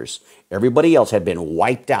 fathers. Everybody else had been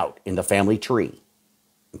wiped out in the family tree.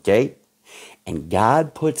 Okay, and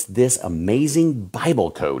God puts this amazing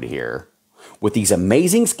Bible code here with these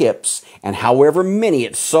amazing skips, and however many,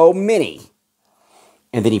 it's so many.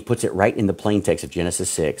 And then he puts it right in the plain text of Genesis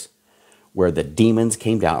 6, where the demons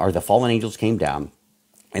came down, or the fallen angels came down,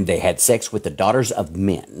 and they had sex with the daughters of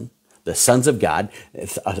men, the sons of God.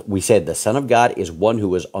 We said the Son of God is one who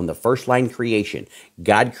was on the first line creation.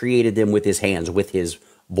 God created them with his hands, with his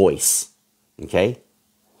voice. Okay?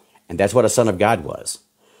 And that's what a son of God was.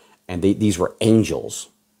 And these were angels,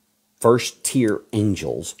 first tier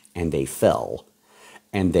angels, and they fell.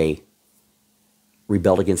 And they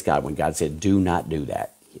rebelled against God when God said, do not do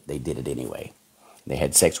that. They did it anyway. They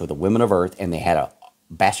had sex with the women of earth, and they had a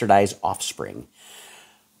bastardized offspring.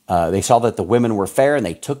 They saw that the women were fair, and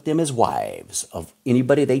they took them as wives of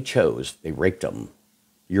anybody they chose. They raped them.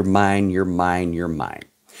 You're mine, you're mine, you're mine.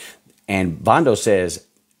 And Bondo says,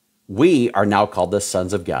 we are now called the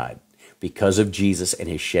sons of God because of Jesus and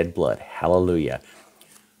his shed blood. Hallelujah.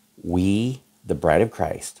 We, the bride of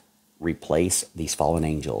Christ, replace these fallen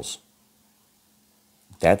angels.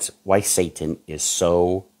 That's why Satan is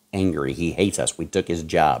so angry. He hates us. We took his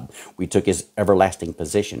job. We took his everlasting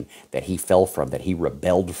position that he fell from, that he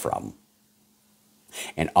rebelled from.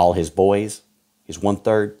 And all his boys, his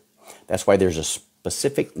 1/3, that's why there's a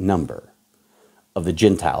specific number of the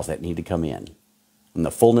Gentiles that need to come in. When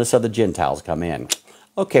the fullness of the Gentiles come in,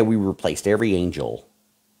 okay, we replaced every angel.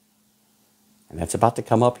 And that's about to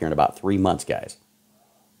come up here in about 3 months, guys.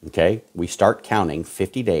 Okay? We start counting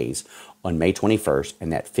 50 days on May 21st,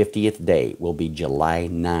 and that 50th day will be July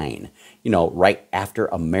 9. You know, right after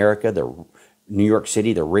America, the New York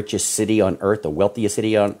City, the richest city on earth, the wealthiest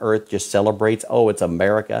city on earth, just celebrates, oh, it's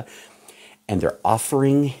America. And they're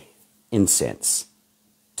offering incense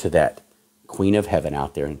to that Queen of Heaven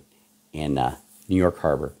out there in New York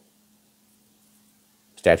Harbor.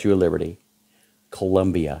 Statue of Liberty,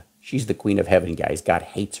 Columbia. She's the Queen of Heaven, guys. God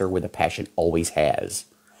hates her with a passion, always has.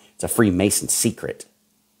 It's a Freemason secret,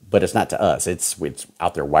 but it's not to us. It's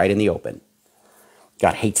out there wide in the open.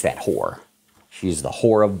 God hates that whore. She's the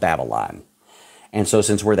whore of Babylon. And so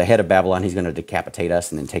since we're the head of Babylon, he's going to decapitate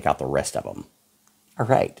us and then take out the rest of them. All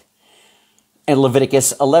right. And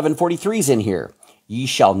Leviticus 11:43 is in here. Ye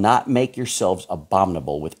shall not make yourselves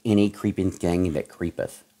abominable with any creeping thing that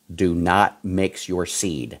creepeth. Do not mix your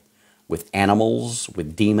seed with animals,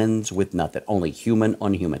 with demons, with nothing. Only human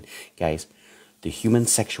on human. Guys, the human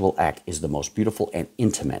sexual act is the most beautiful and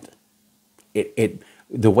intimate.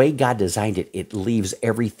 The way God designed it, it leaves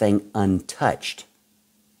everything untouched.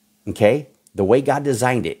 Okay? The way God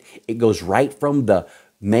designed it, it goes right from the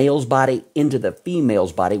male's body into the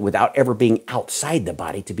female's body without ever being outside the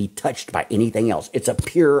body to be touched by anything else. It's a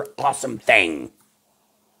pure, awesome thing.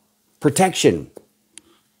 Protection.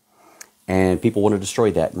 And people want to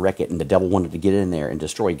destroy that and wreck it, and the devil wanted to get in there and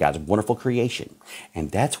destroy God's wonderful creation.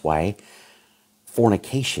 And that's why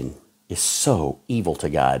fornication is so evil to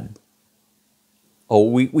God. Oh,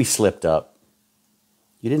 we slipped up.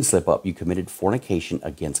 You didn't slip up. You committed fornication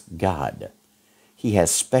against God. He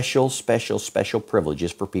has special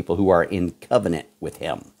privileges for people who are in covenant with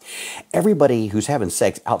him. Everybody who's having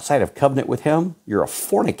sex outside of covenant with him, you're a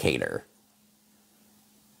fornicator.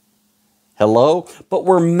 Hello? But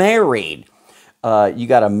we're married. You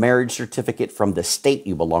got a marriage certificate from the state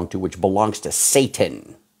you belong to, which belongs to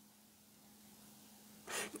Satan.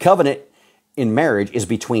 Covenant in marriage is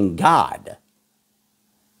between God,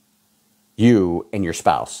 you, and your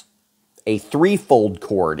spouse. A threefold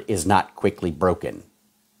cord is not quickly broken.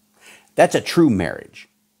 That's a true marriage.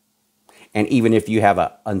 And even if you have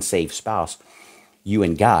an unsaved spouse, you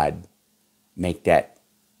and God make that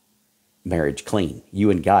marriage clean.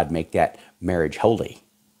 You and God make that marriage holy.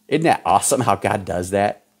 Isn't that awesome how God does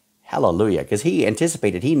that? Hallelujah. Because he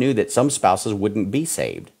anticipated, he knew that some spouses wouldn't be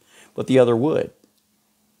saved, but the other would.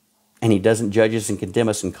 And he doesn't judge us and condemn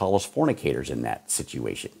us and call us fornicators in that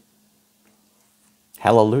situation.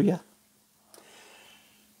 Hallelujah.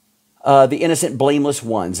 The innocent, blameless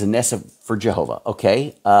ones, Anessa for Jehovah.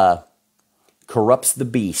 Okay. Corrupts the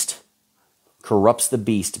beast. Corrupts the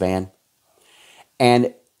beast, man.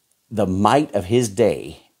 And the might of his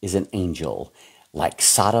day is an angel, like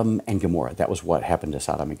Sodom and Gomorrah. That was what happened to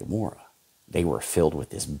Sodom and Gomorrah. They were filled with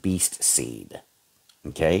this beast seed.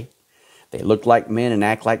 Okay? They looked like men and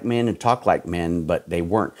act like men and talk like men, but they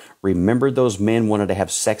weren't. Remember those men wanted to have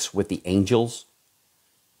sex with the angels?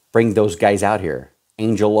 Bring those guys out here.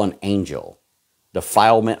 Angel on angel.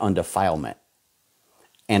 Defilement on defilement.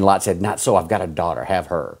 And Lot said, not so, I've got a daughter, have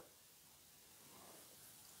her.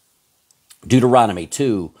 Deuteronomy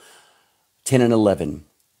 2, 10 and 11.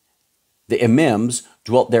 The Emims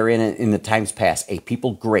dwelt therein in the times past, a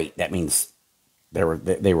people great. That means they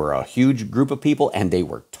were a huge group of people, and they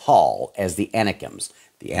were tall as the Anakims.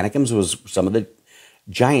 The Anakims was some of the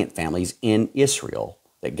giant families in Israel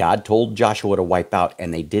that God told Joshua to wipe out,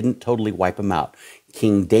 and they didn't totally wipe them out.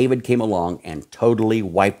 King David came along and totally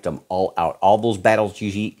wiped them all out. All those battles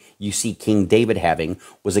you see King David having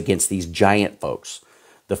was against these giant folks,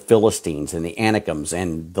 the Philistines and the Anakims,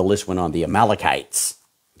 and the list went on, the Amalekites.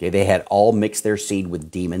 Okay, they had all mixed their seed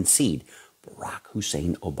with demon seed. Barack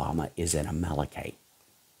Hussein Obama is an Amalekite.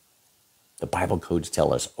 The Bible codes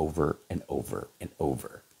tell us over and over and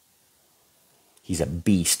over. He's a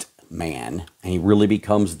beast man, and he really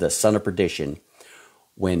becomes the son of perdition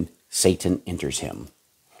when Satan enters him.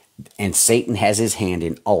 And Satan has his hand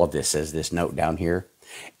in all of this, says this note down here.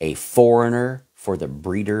 A foreigner for the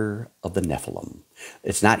breeder of the Nephilim.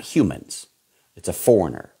 It's not humans. It's a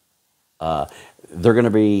foreigner. They're going to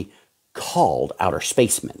be called outer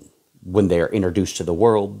spacemen when they're introduced to the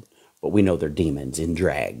world, but we know they're demons in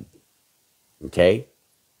drag. Okay?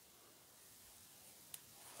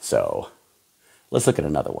 So, let's look at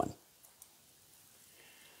another one.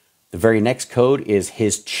 The very next code is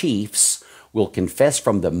his chiefs will confess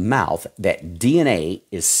from the mouth that DNA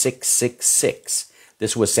is 666.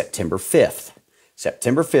 This was September 5th.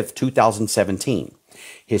 September 5th, 2017.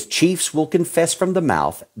 His chiefs will confess from the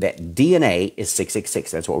mouth that DNA is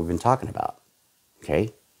 666. That's what we've been talking about.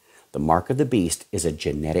 Okay? The mark of the beast is a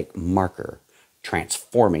genetic marker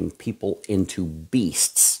transforming people into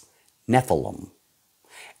beasts, Nephilim.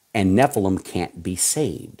 And Nephilim can't be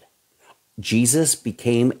saved. Jesus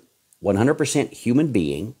became 100% human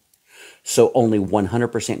being, so only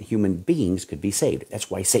 100% human beings could be saved. That's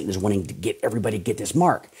why Satan is wanting to get everybody to get this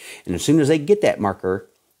mark. And as soon as they get that marker,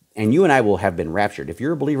 and you and I will have been raptured. If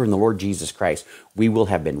you're a believer in the Lord Jesus Christ, we will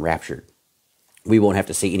have been raptured. We won't have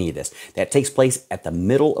to see any of this. That takes place at the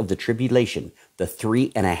middle of the tribulation. The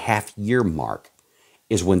 3.5-year mark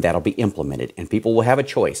is when that'll be implemented, and people will have a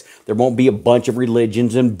choice. There won't be a bunch of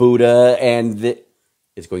religions and Buddha, and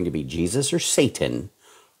it's going to be Jesus or Satan.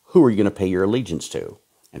 Who are you going to pay your allegiance to?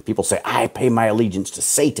 And people say, I pay my allegiance to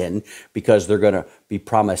Satan because they're going to be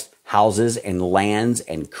promised houses and lands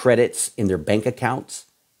and credits in their bank accounts.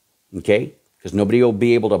 Okay? Because nobody will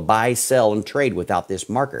be able to buy, sell, and trade without this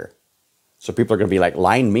marker. So people are going to be like,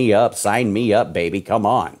 line me up, sign me up, baby, come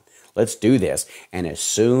on. Let's do this. And as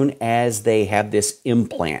soon as they have this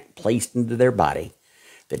implant placed into their body,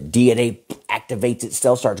 the DNA activates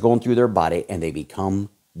itself, starts going through their body, and they become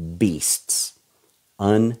beasts.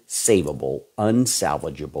 Unsavable,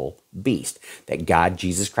 unsalvageable beast that God,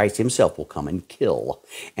 Jesus Christ himself, will come and kill.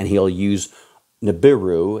 And he'll use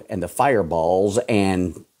Nibiru and the fireballs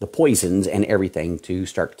and the poisons and everything to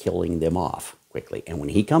start killing them off quickly. And when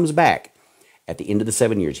he comes back at the end of the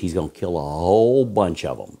 7 years, he's going to kill a whole bunch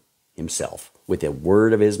of them himself with the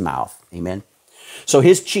word of his mouth. Amen. So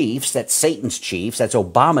his chiefs, that's Satan's chiefs, that's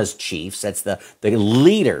Obama's chiefs, that's the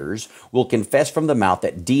leaders, will confess from the mouth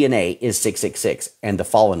that DNA is 666, and the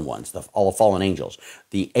fallen ones, all the fallen angels,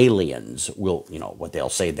 the aliens will, what they'll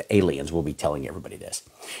say, the aliens will be telling everybody this.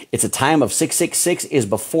 It's a time of 666 is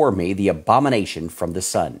before me, the abomination from the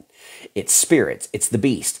sun. It's spirits, it's the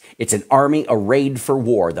beast, it's an army arrayed for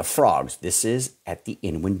war, the frogs. This is at the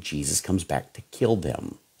end when Jesus comes back to kill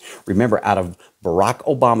them. Remember, out of Barack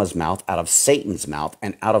Obama's mouth, out of Satan's mouth,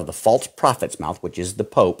 and out of the false prophet's mouth, which is the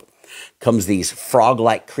Pope, comes these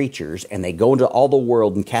frog-like creatures, and they go into all the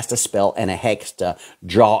world and cast a spell and a hex to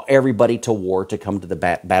draw everybody to war to come to the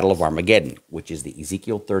Battle of Armageddon, which is the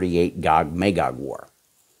Ezekiel 38 Gog-Magog war.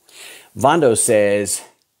 Vondo says,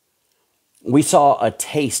 we saw a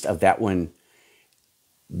taste of that when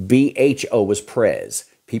BHO was Prez.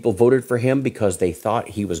 People voted for him because they thought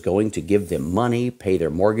he was going to give them money, pay their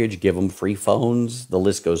mortgage, give them free phones. The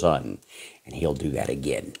list goes on. And he'll do that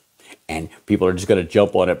again. And people are just going to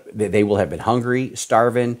jump on it. They will have been hungry,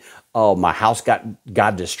 starving. Oh, my house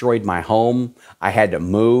God destroyed my home. I had to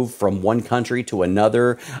move from one country to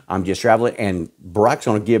another. I'm just traveling. And Barak's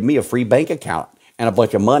going to give me a free bank account and a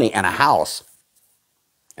bunch of money and a house.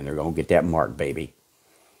 And they're going to get that mark, baby.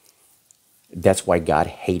 That's why God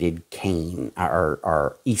hated Cain,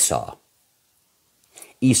 or Esau.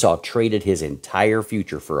 Esau traded his entire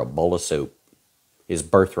future for a bowl of soup, his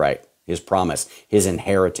birthright, his promise, his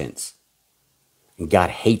inheritance. And God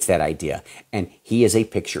hates that idea. And he is a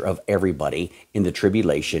picture of everybody in the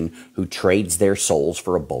tribulation who trades their souls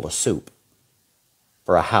for a bowl of soup,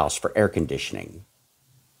 for a house, for air conditioning,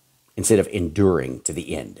 instead of enduring to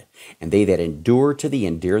the end. And they that endure to the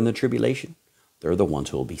end during the tribulation, they're the ones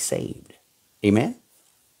who will be saved. Amen?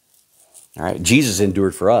 All right. Jesus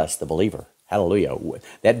endured for us, the believer. Hallelujah.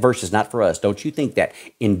 That verse is not for us. Don't you think that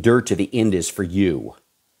endure to the end is for you?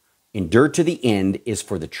 Endure to the end is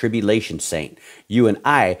for the tribulation saint. You and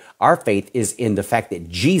I, our faith is in the fact that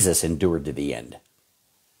Jesus endured to the end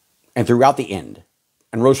and throughout the end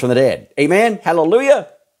and rose from the dead. Amen? Hallelujah.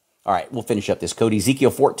 All right, we'll finish up this code.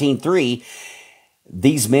 Ezekiel 14:3.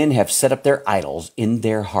 These men have set up their idols in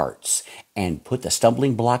their hearts and put the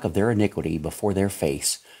stumbling block of their iniquity before their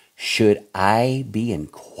face. Should I be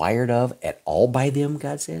inquired of at all by them,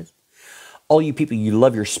 God says? All you people, you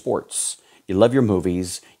love your sports. You love your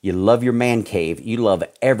movies. You love your man cave. You love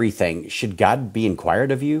everything. Should God be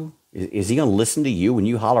inquired of you? Is he going to listen to you when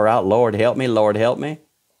you holler out, Lord, help me, Lord, help me?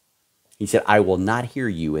 He said, I will not hear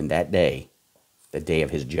you in that day, the day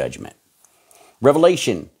of his judgment.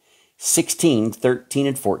 Revelation 16:13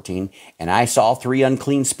 and 14. And I saw 3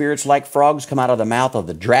 unclean spirits like frogs come out of the mouth of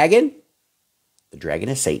the dragon. The dragon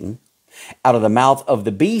is Satan. Out of the mouth of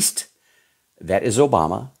the beast, that is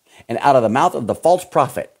Obama. And out of the mouth of the false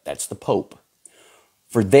prophet, that's the Pope.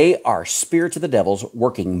 For they are spirits of the devils,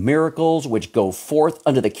 working miracles which go forth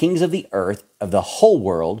unto the kings of the earth, of the whole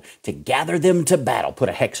world, to gather them to battle. Put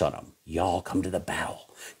a hex on them. Y'all come to the battle.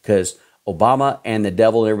 Because Obama and the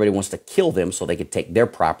devil and everybody wants to kill them so they can take their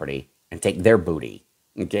property and take their booty.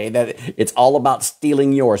 Okay? It's all about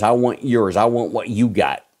stealing yours. I want yours. I want what you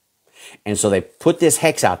got. And so they put this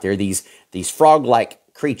hex out there, these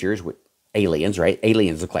frog-like creatures, with aliens, right?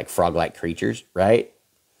 Aliens look like frog-like creatures, right?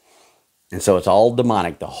 And so it's all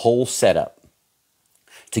demonic, the whole setup.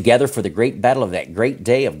 Together for the great battle of that great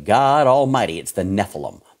day of God Almighty. It's the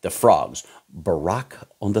Nephilim, the frogs. Barak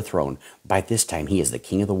on the throne. By this time, he is the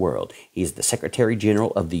king of the world. He is the Secretary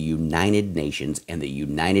General of the United Nations, and the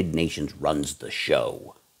United Nations runs the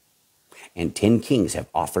show. And 10 kings have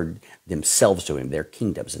offered themselves to him, their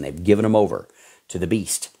kingdoms, and they've given them over to the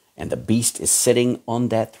beast. And the beast is sitting on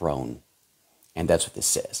that throne. And that's what this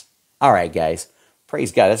says. All right, guys.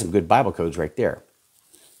 Praise God. That's some good Bible codes right there.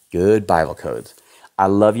 Good Bible codes. I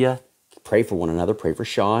love you. Pray for one another. Pray for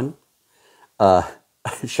Sean.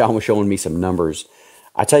 Sean was showing me some numbers.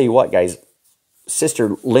 I tell you what, guys.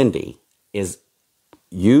 Sister Lindy is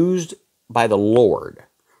used by the Lord.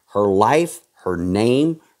 Her life, her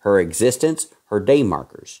name, her existence, her day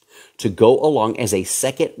markers, to go along as a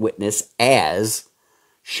second witness as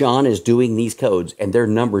Sean is doing these codes, and their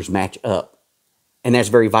numbers match up. And that's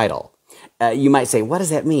very vital. You might say, what does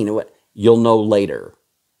that mean? You'll know later.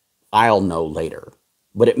 I'll know later.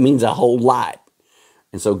 But it means a whole lot.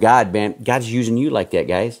 And so God, man, God's using you like that,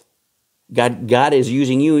 guys. God is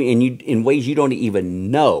using you in ways you don't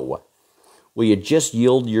even know. Will you just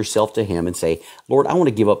yield yourself to him and say, Lord, I want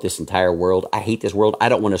to give up this entire world. I hate this world. I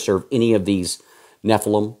don't want to serve any of these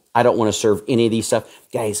Nephilim. I don't want to serve any of these stuff.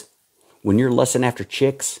 Guys, when you're lusting after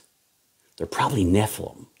chicks, they're probably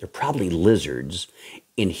Nephilim. They're probably lizards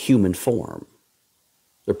in human form.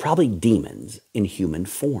 They're probably demons in human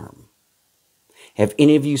form. Have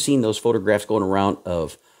any of you seen those photographs going around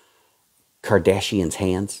of Kardashians'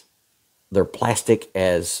 hands? They're plastic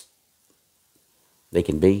as they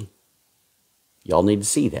can be. Y'all need to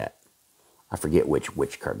see that. I forget which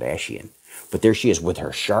Kardashian. But there she is with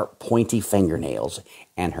her sharp, pointy fingernails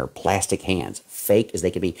and her plastic hands, fake as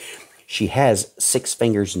they can be. She has 6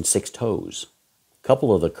 fingers and 6 toes. A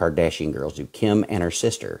couple of the Kardashian girls do, Kim and her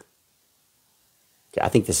sister. I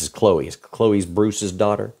think this is Chloe. Is Chloe's Bruce's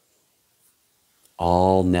daughter?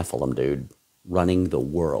 All Nephilim, dude, running the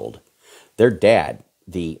world. Their dad,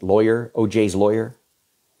 the lawyer, OJ's lawyer,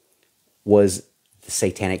 was the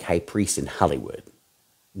satanic high priest in Hollywood,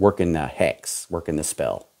 working the hex, working the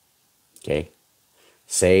spell. Okay?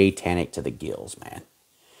 Satanic to the gills, man.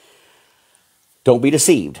 Don't be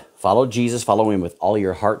deceived. Follow Jesus. Follow him with all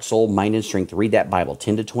your heart, soul, mind, and strength. Read that Bible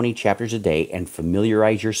 10 to 20 chapters a day and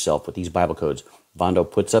familiarize yourself with these Bible codes. Vondo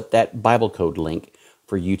puts up that Bible code link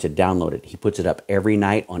for you to download it. He puts it up every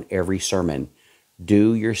night on every sermon.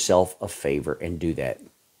 Do yourself a favor and do that.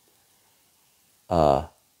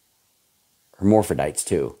 Hermaphrodites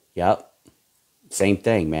too. Yep. Same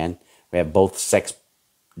thing, man. We have both sex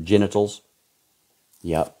genitals.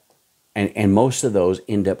 Yep. And most of those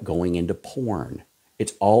end up going into porn.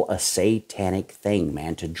 It's all a satanic thing,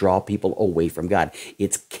 man, to draw people away from God.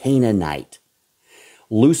 It's Canaanite.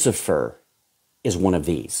 Lucifer is one of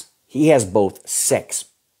these. He has both sex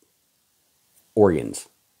organs.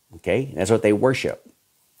 Okay? That's what they worship.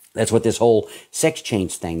 That's what this whole sex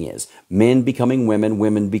change thing is. Men becoming women,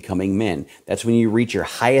 women becoming men. That's when you reach your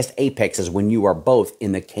highest apex, is when you are both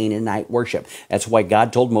in the Canaanite worship. That's why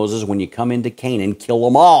God told Moses, when you come into Canaan, kill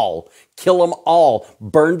them all. Kill them all.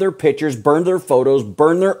 Burn their pictures, burn their photos,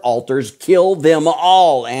 burn their altars, kill them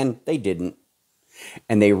all. And they didn't.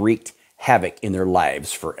 And they wreaked havoc in their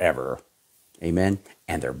lives forever. Amen.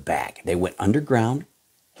 And they're back. They went underground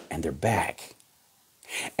and they're back.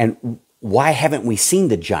 And why haven't we seen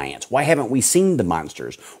the giants? Why haven't we seen the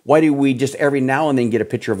monsters? Why do we just every now and then get a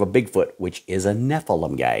picture of a Bigfoot, which is a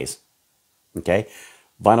Nephilim, guys? Okay?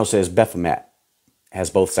 Vinyl says Baphomet has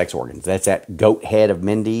both sex organs. That's that goat head of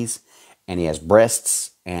Mendes, and he has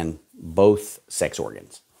breasts and both sex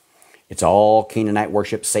organs. It's all Canaanite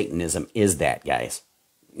worship. Satanism is that, guys.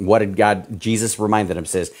 What did God, Jesus reminded him,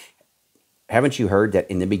 says, haven't you heard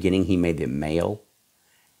that in the beginning he made them male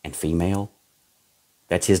and female?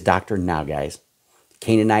 That's his doctrine now, guys.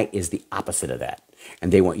 Canaanite is the opposite of that.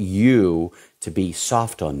 And they want you to be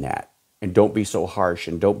soft on that. And don't be so harsh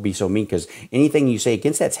and don't be so mean, because anything you say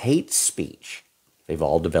against that's hate speech. They've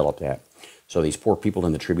all developed that. So these poor people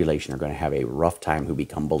in the tribulation are going to have a rough time who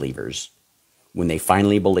become believers when they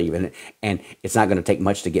finally believe. And it's not going to take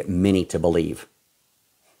much to get many to believe.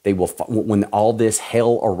 They will, when all this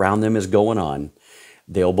hell around them is going on,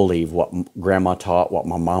 they'll believe what grandma taught, what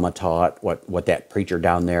my mama taught, what that preacher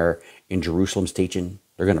down there in Jerusalem's teaching.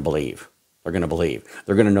 They're going to believe. They're going to believe.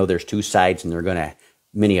 They're going to know there's two sides, and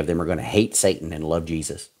many of them are going to hate Satan and love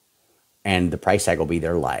Jesus. And the price tag will be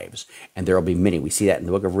their lives. And there will be many. We see that in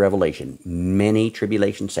the book of Revelation. Many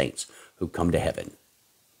tribulation saints who come to heaven.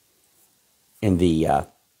 In the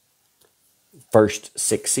first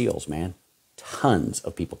 6 seals, man. Tons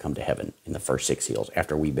of people come to heaven in the first 6 seals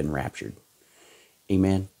after we've been raptured.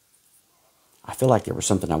 Amen. I feel like there was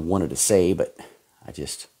something I wanted to say, but I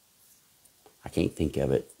can't think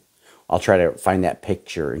of it. I'll try to find that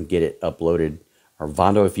picture and get it uploaded. Or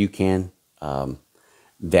Vondo, if you can,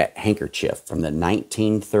 that handkerchief from the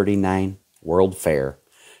 1939 World Fair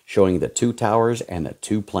showing the 2 towers and the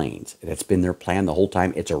 2 planes. That's been their plan the whole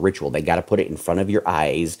time. It's a ritual. They got to put it in front of your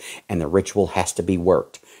eyes, and the ritual has to be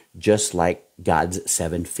worked. Just like God's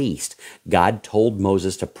 7 feast. God told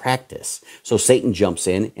Moses to practice. So Satan jumps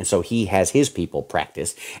in, and so he has his people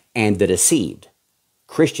practice. And the deceived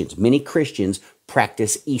Christians, many Christians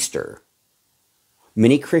practice Easter.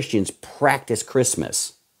 Many Christians practice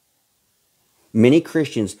Christmas. Many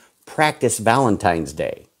Christians practice Valentine's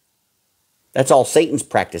Day. That's all Satan's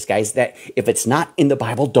practice, guys. That if it's not in the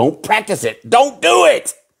Bible, don't practice it. Don't do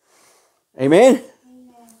it. Amen?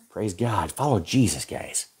 Amen. Praise God. Follow Jesus,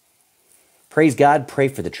 guys. Praise God. Pray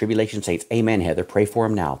for the tribulation saints. Amen, Heather. Pray for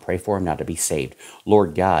them now. Pray for them now to be saved.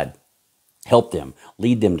 Lord God, help them.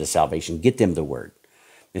 Lead them to salvation. Get them the word.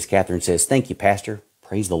 Miss Catherine says, thank you, Pastor.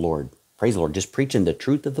 Praise the Lord. Praise the Lord. Just preaching the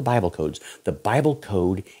truth of the Bible codes. The Bible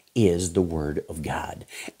code is the word of God.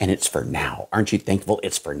 And it's for now. Aren't you thankful?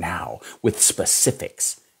 It's for now with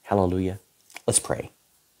specifics. Hallelujah. Let's pray.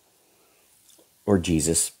 Lord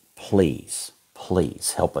Jesus, please,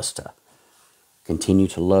 please help us to continue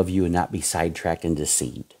to love you and not be sidetracked and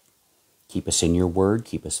deceived. Keep us in your word.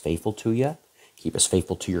 Keep us faithful to you. Keep us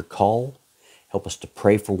faithful to your call. Help us to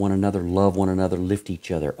pray for one another, love one another, lift each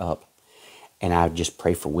other up. And I just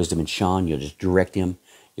pray for wisdom in Sean. You'll just direct him.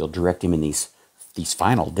 You'll direct him in these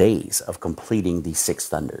final days of completing these 6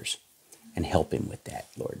 thunders. And help him with that,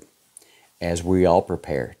 Lord. As we all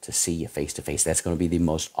prepare to see you face to face. That's going to be the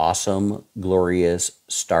most awesome, glorious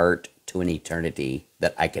start to an eternity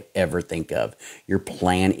that I could ever think of. Your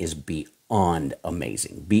plan is beyond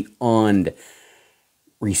amazing, beyond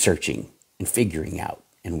researching and figuring out.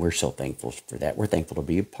 And we're so thankful for that. We're thankful to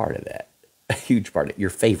be a part of that. A huge part of it. Your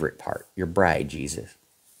favorite part. Your bride, Jesus.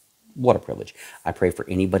 What a privilege. I pray for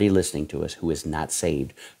anybody listening to us who is not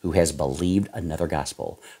saved, who has believed another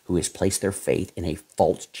gospel, who has placed their faith in a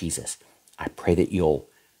false Jesus. I pray that you'll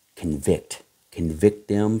convict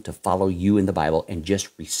them to follow you in the Bible and just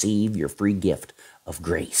receive your free gift of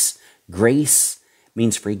grace. Grace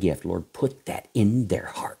means free gift. Lord, put that in their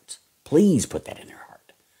heart. Please put that in their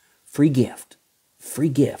heart. Free gift, free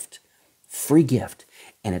gift, free gift.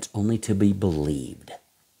 and it's only to be believed.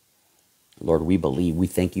 Lord, we believe. We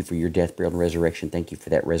thank you for your death, burial, and resurrection. Thank you for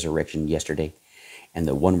that resurrection yesterday, and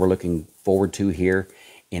the one we're looking forward to here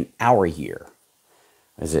in our year,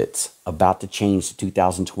 as it's about to change to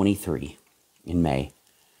 2023 in May.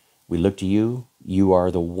 We look to you. You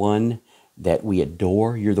are the one that we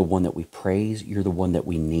adore. You're the one that we praise. You're the one that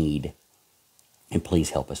we need. And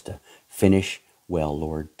please help us to finish well,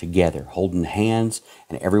 Lord, together, holding hands,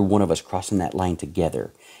 and every one of us crossing that line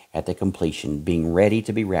together at the completion, being ready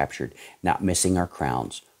to be raptured, not missing our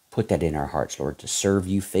crowns. Put that in our hearts, Lord, to serve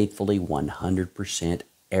you faithfully 100%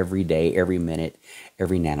 every day, every minute,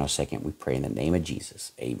 every nanosecond. We pray in the name of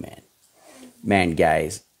Jesus. Amen. Man,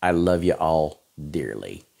 guys, I love you all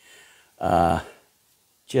dearly.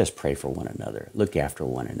 Just pray for one another. Look after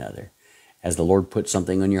one another. As the Lord puts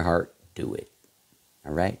something on your heart, do it.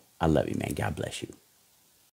 All right? I love you, man. God bless you.